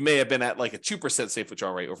 You may have been at like a 2% safe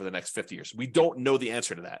withdrawal rate over the next 50 years. We don't know the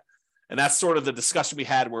answer to that. And that's sort of the discussion we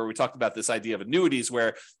had where we talked about this idea of annuities,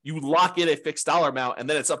 where you lock in a fixed dollar amount and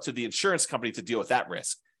then it's up to the insurance company to deal with that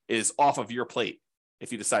risk. It is off of your plate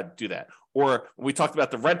if you decide to do that. Or when we talked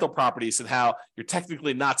about the rental properties and how you're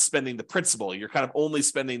technically not spending the principal, you're kind of only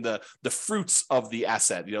spending the fruits of the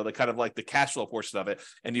asset, the kind of like the cash flow portion of it.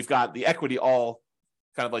 And you've got the equity all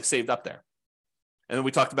kind of like saved up there. And then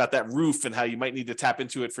we talked about that roof and how you might need to tap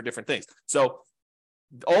into it for different things. So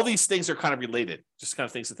all these things are kind of related, just kind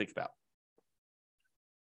of things to think about.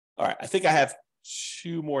 All right, I think I have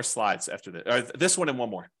 2 more slides after this, or this one and one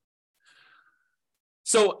more.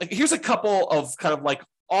 So here's a couple of kind of like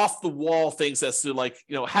off the wall things as to like,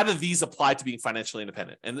 how do these apply to being financially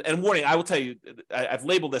independent? And warning, I will tell you, I've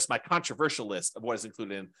labeled this my controversial list of what is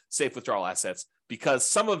included in safe withdrawal assets because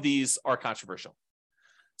some of these are controversial.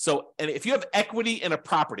 So, and if you have equity in a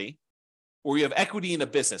property or you have equity in a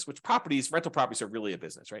business, which rental properties are really a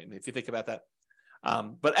business, right? And if you think about that,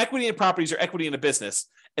 but equity in properties or equity in a business,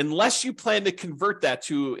 unless you plan to convert that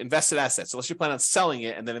to invested assets, unless you plan on selling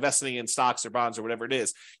it and then investing in stocks or bonds or whatever it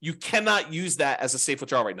is, you cannot use that as a safe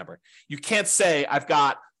withdrawal rate number. You can't say, I've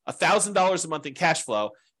got $1,000 a month in cash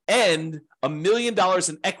flow and $1 million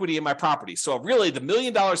in equity in my property. So really the $1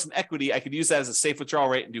 million in equity, I could use that as a safe withdrawal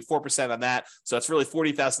rate and do 4% on that. So that's really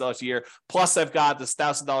 $40,000 a year. Plus I've got this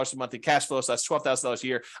 $1,000 a month in cash flow. So that's $12,000 a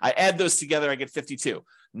year. I add those together, I get 52.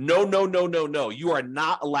 No. You are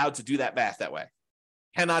not allowed to do that math that way.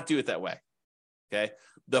 Cannot do it that way. Okay.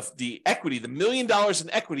 The equity, the $1 million in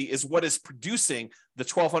equity is what is producing the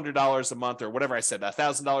 $1,200 a month or whatever I said,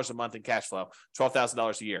 $1,000 a month in cash flow,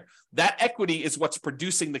 $12,000 a year. That equity is what's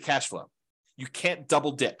producing the cash flow. You can't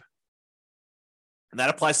double dip. And that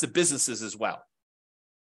applies to businesses as well.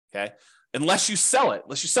 Okay. Unless you sell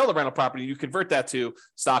the rental property, you convert that to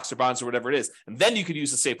stocks or bonds or whatever it is. And then you could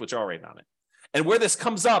use a safe withdrawal rate on it. And where this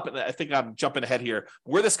comes up, and I think I'm jumping ahead here,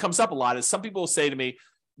 where this comes up a lot is some people will say to me,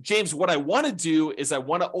 James, what I want to do is I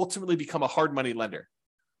want to ultimately become a hard money lender.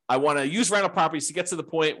 I want to use rental properties to get to the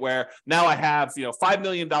point where now I have, $5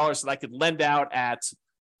 million that I could lend out at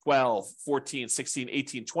 12, 14, 16,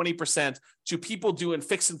 18, 20% to people doing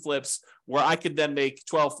fix and flips where I could then make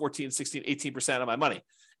 12, 14, 16, 18% of my money.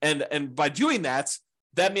 And by doing that,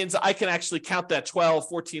 that means I can actually count that 12,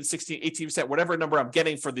 14, 16, 18%, whatever number I'm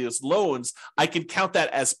getting for those loans, I can count that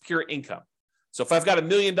as pure income. So if I've got $1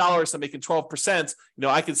 million, I'm making 12%,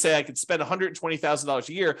 I can say I could spend $120,000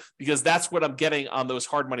 a year because that's what I'm getting on those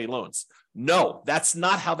hard money loans. No, that's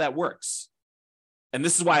not how that works. And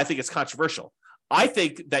this is why I think it's controversial. I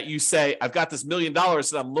think that you say, I've got this $1 million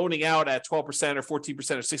that I'm loaning out at 12% or 14%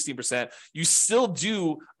 or 16%. You still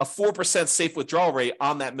do a 4% safe withdrawal rate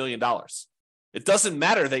on that $1 million. It doesn't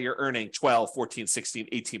matter that you're earning 12, 14, 16,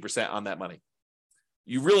 18% on that money.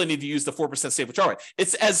 You really need to use the 4% safe withdrawal rate.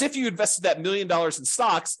 It's as if you invested that $1 million in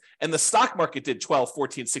stocks and the stock market did 12,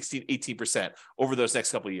 14, 16, 18% over those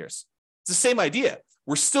next couple of years. It's the same idea.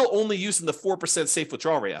 We're still only using the 4% safe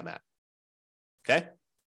withdrawal rate on that. Okay?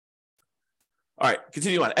 All right,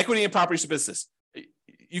 continue on. Equity in properties or business.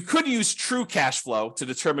 You could use true cash flow to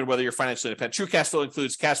determine whether you're financially independent. True cash flow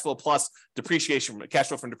includes cash flow plus depreciation, cash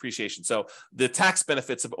flow from depreciation. So the tax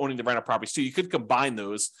benefits of owning the rental properties too, you could combine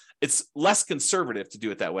those. It's less conservative to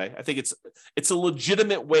do it that way. I think it's a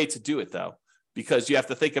legitimate way to do it though, because you have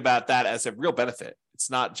to think about that as a real benefit. It's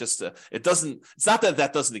not just it's not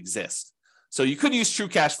that doesn't exist. So you could use true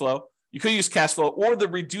cash flow. You could use cash flow or the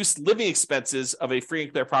reduced living expenses of a free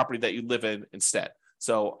and clear property that you live in instead.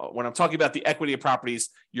 So when I'm talking about the equity of properties,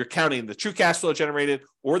 you're counting the true cash flow generated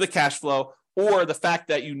or the cash flow or the fact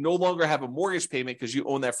that you no longer have a mortgage payment because you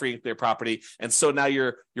own that free and clear property. And so now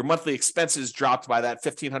your monthly expenses dropped by that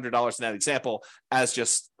 $1,500 in that example as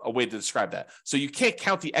just a way to describe that. So you can't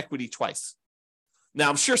count the equity twice. Now,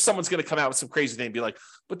 I'm sure someone's going to come out with some crazy thing and be like,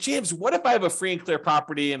 but James, what if I have a free and clear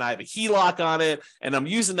property and I have a HELOC on it and I'm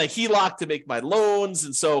using the HELOC to make my loans?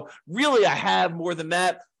 And so really I have more than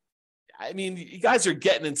that. I mean, you guys are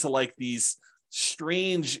getting into like these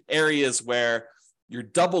strange areas where you're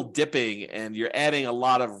double dipping and you're adding a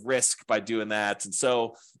lot of risk by doing that. And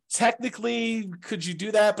so technically, could you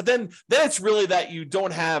do that? But then it's really that you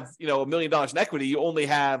don't have, $1 million in equity. You only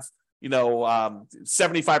have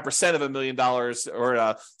 75% of $1 million, or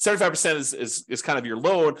 75% is kind of your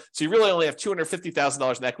loan. So you really only have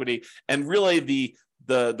 $250,000 in equity. And really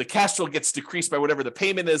the cash flow gets decreased by whatever the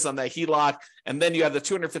payment is on that HELOC. And then you have the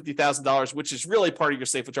 $250,000, which is really part of your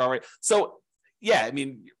safe withdrawal rate. So yeah, I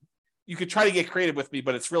mean, you could try to get creative with me,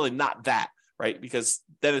 but it's really not that, right? Because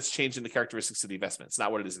then it's changing the characteristics of the investment. It's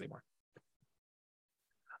not what it is anymore.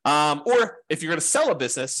 Or if you're going to sell a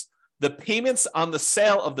business, the payments on the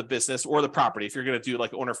sale of the business or the property, if you're going to do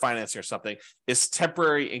like owner financing or something, is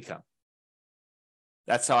temporary income.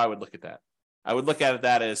 That's how I would look at that. I would look at it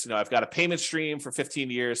that as, I've got a payment stream for 15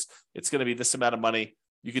 years. It's going to be this amount of money.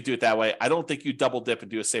 You could do it that way. I don't think you double dip and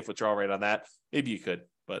do a safe withdrawal rate on that. Maybe you could,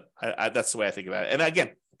 but that's the way I think about it. And again,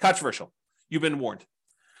 controversial. You've been warned.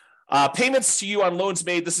 Payments to you on loans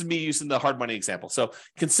made. This is me using the hard money example. So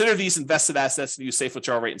consider these invested assets and use safe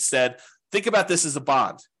withdrawal rate instead. Think about this as a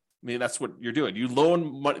bond. I mean, that's what you're doing. You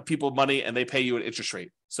loan people money and they pay you an interest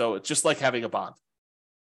rate. So it's just like having a bond.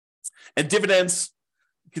 And dividends,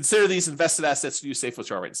 consider these invested assets and use safe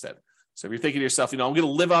withdrawal rate instead. So if you're thinking to yourself, I'm going to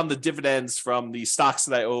live on the dividends from the stocks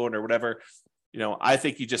that I own or whatever, I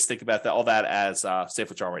think you just think about all that as safe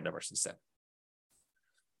withdrawal rate numbers instead.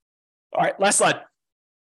 All right, last slide.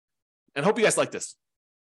 And I hope you guys like this.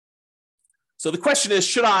 So the question is,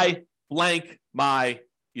 should I blank my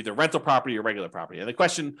either rental property or regular property? And the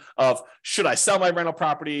question of, should I sell my rental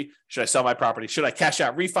property? Should I sell my property? Should I cash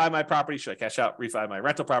out, refi my property? Should I cash out, refi my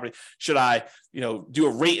rental property? Should I, do a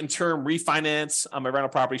rate and term refinance on my rental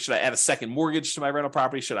property? Should I add a second mortgage to my rental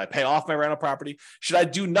property? Should I pay off my rental property? Should I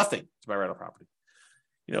do nothing to my rental property?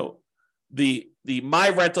 The my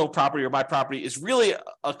rental property or my property is really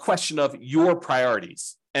a question of your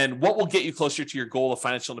priorities and what will get you closer to your goal of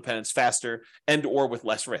financial independence faster and or with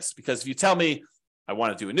less risk. Because if you tell me I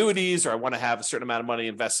want to do annuities or I want to have a certain amount of money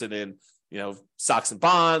invested in, stocks and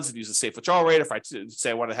bonds and use a safe withdrawal rate, if I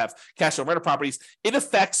say I want to have cash flow rental properties, it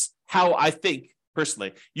affects how I think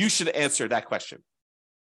personally you should answer that question.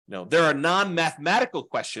 There are non-mathematical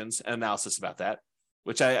questions and analysis about that,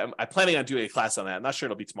 which I'm planning on doing a class on that. I'm not sure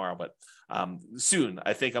it'll be tomorrow, but soon.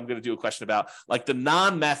 I think I'm going to do a question about like the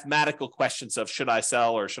non-mathematical questions of should I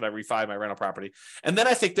sell or should I refi my rental property? And then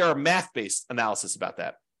I think there are math-based analysis about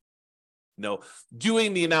that.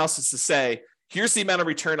 Doing the analysis to say, here's the amount of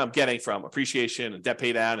return I'm getting from appreciation and debt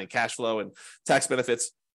pay down and cash flow and tax benefits.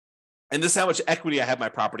 And this is how much equity I have in my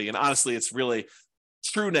property. And honestly, it's really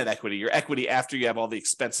true net equity, your equity after you have all the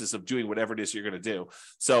expenses of doing whatever it is you're going to do.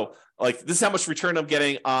 So like this is how much return I'm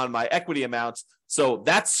getting on my equity amounts. So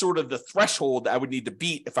that's sort of the threshold I would need to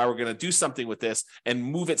beat if I were going to do something with this and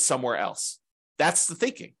move it somewhere else. That's the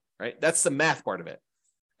thinking, right? That's the math part of it.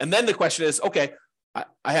 And then the question is, okay,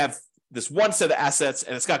 I have this one set of assets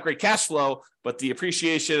and it's got great cash flow, but the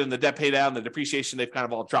appreciation and the debt pay down, the depreciation, they've kind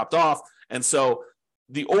of all dropped off. And so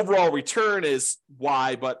the overall return is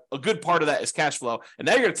Y, but a good part of that is cash flow. And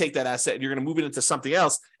now you're going to take that asset and you're going to move it into something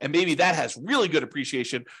else. And maybe that has really good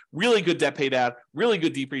appreciation, really good debt pay down, really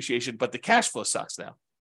good depreciation, but the cash flow sucks now.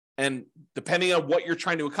 And depending on what you're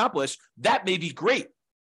trying to accomplish, that may be great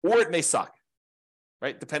or it may suck,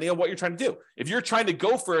 right? Depending on what you're trying to do. If you're trying to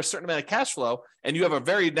go for a certain amount of cash flow and you have a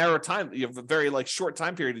very narrow time, you have a very short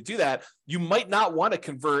time period to do that, you might not want to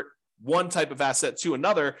convert one type of asset to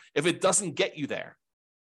another if it doesn't get you there.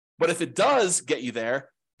 But if it does get you there,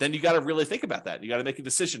 then you got to really think about that. You got to make a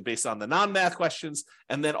decision based on the non-math questions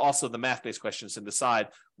and then also the math-based questions and decide,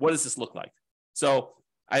 what does this look like? So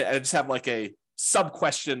I just have like a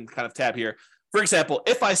sub-question kind of tab here. For example,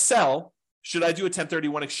 if I sell, should I do a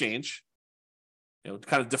 1031 exchange?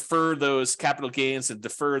 Kind of defer those capital gains and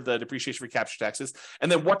defer the depreciation recapture taxes.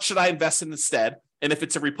 And then what should I invest in instead? And if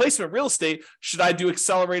it's a replacement real estate, should I do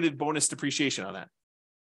accelerated bonus depreciation on that?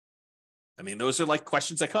 I mean, those are like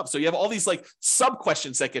questions that come up. So you have all these like sub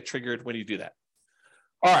questions that get triggered when you do that.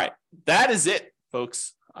 All right, that is it,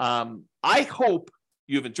 folks. I hope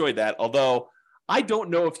you've enjoyed that, although I don't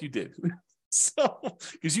know if you did. So,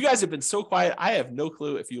 because you guys have been so quiet, I have no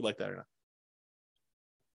clue if you like that or not.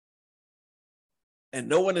 And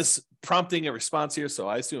no one is prompting a response here, so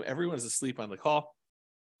I assume everyone is asleep on the call,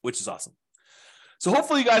 which is awesome. So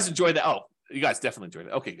hopefully you guys enjoyed that. Oh, you guys definitely enjoyed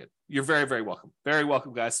it. Okay, good. You're very, very welcome. Very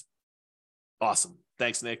welcome, guys. Awesome.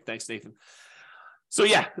 Thanks, Nick. Thanks, Nathan. So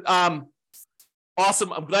yeah,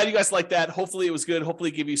 awesome. I'm glad you guys liked that. Hopefully it was good.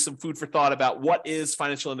 Hopefully give you some food for thought about what is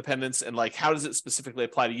financial independence and like how does it specifically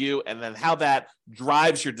apply to you, and then how that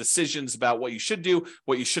drives your decisions about what you should do,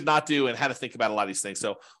 what you should not do, and how to think about a lot of these things.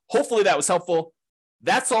 So hopefully that was helpful.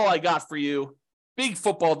 That's all I got for you. Big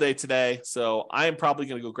football day today. So I am probably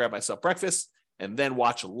going to go grab myself breakfast and then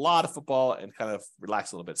watch a lot of football and kind of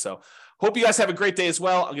relax a little bit. So hope you guys have a great day as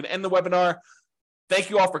well. I'm going to end the webinar. Thank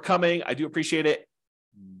you all for coming. I do appreciate it.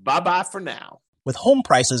 Bye-bye for now. With home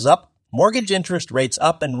prices up, mortgage interest rates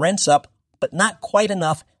up, and rents up, but not quite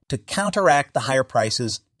enough to counteract the higher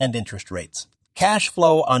prices and interest rates. Cash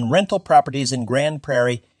flow on rental properties in Grand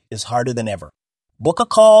Prairie is harder than ever. Book a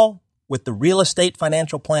call with the Real Estate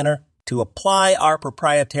Financial Planner to apply our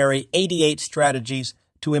proprietary 88 strategies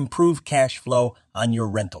to improve cash flow on your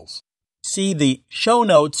rentals. See the show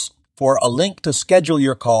notes for a link to schedule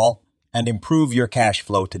your call and improve your cash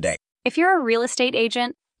flow today. If you're a real estate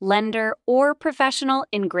agent, lender, or professional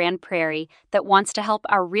in Grand Prairie that wants to help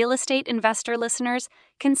our real estate investor listeners,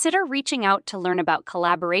 consider reaching out to learn about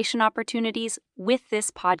collaboration opportunities with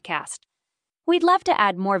this podcast. We'd love to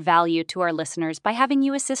add more value to our listeners by having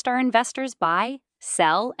you assist our investors buy,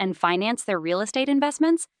 sell, and finance their real estate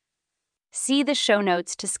investments. See the show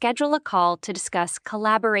notes to schedule a call to discuss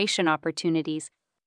collaboration opportunities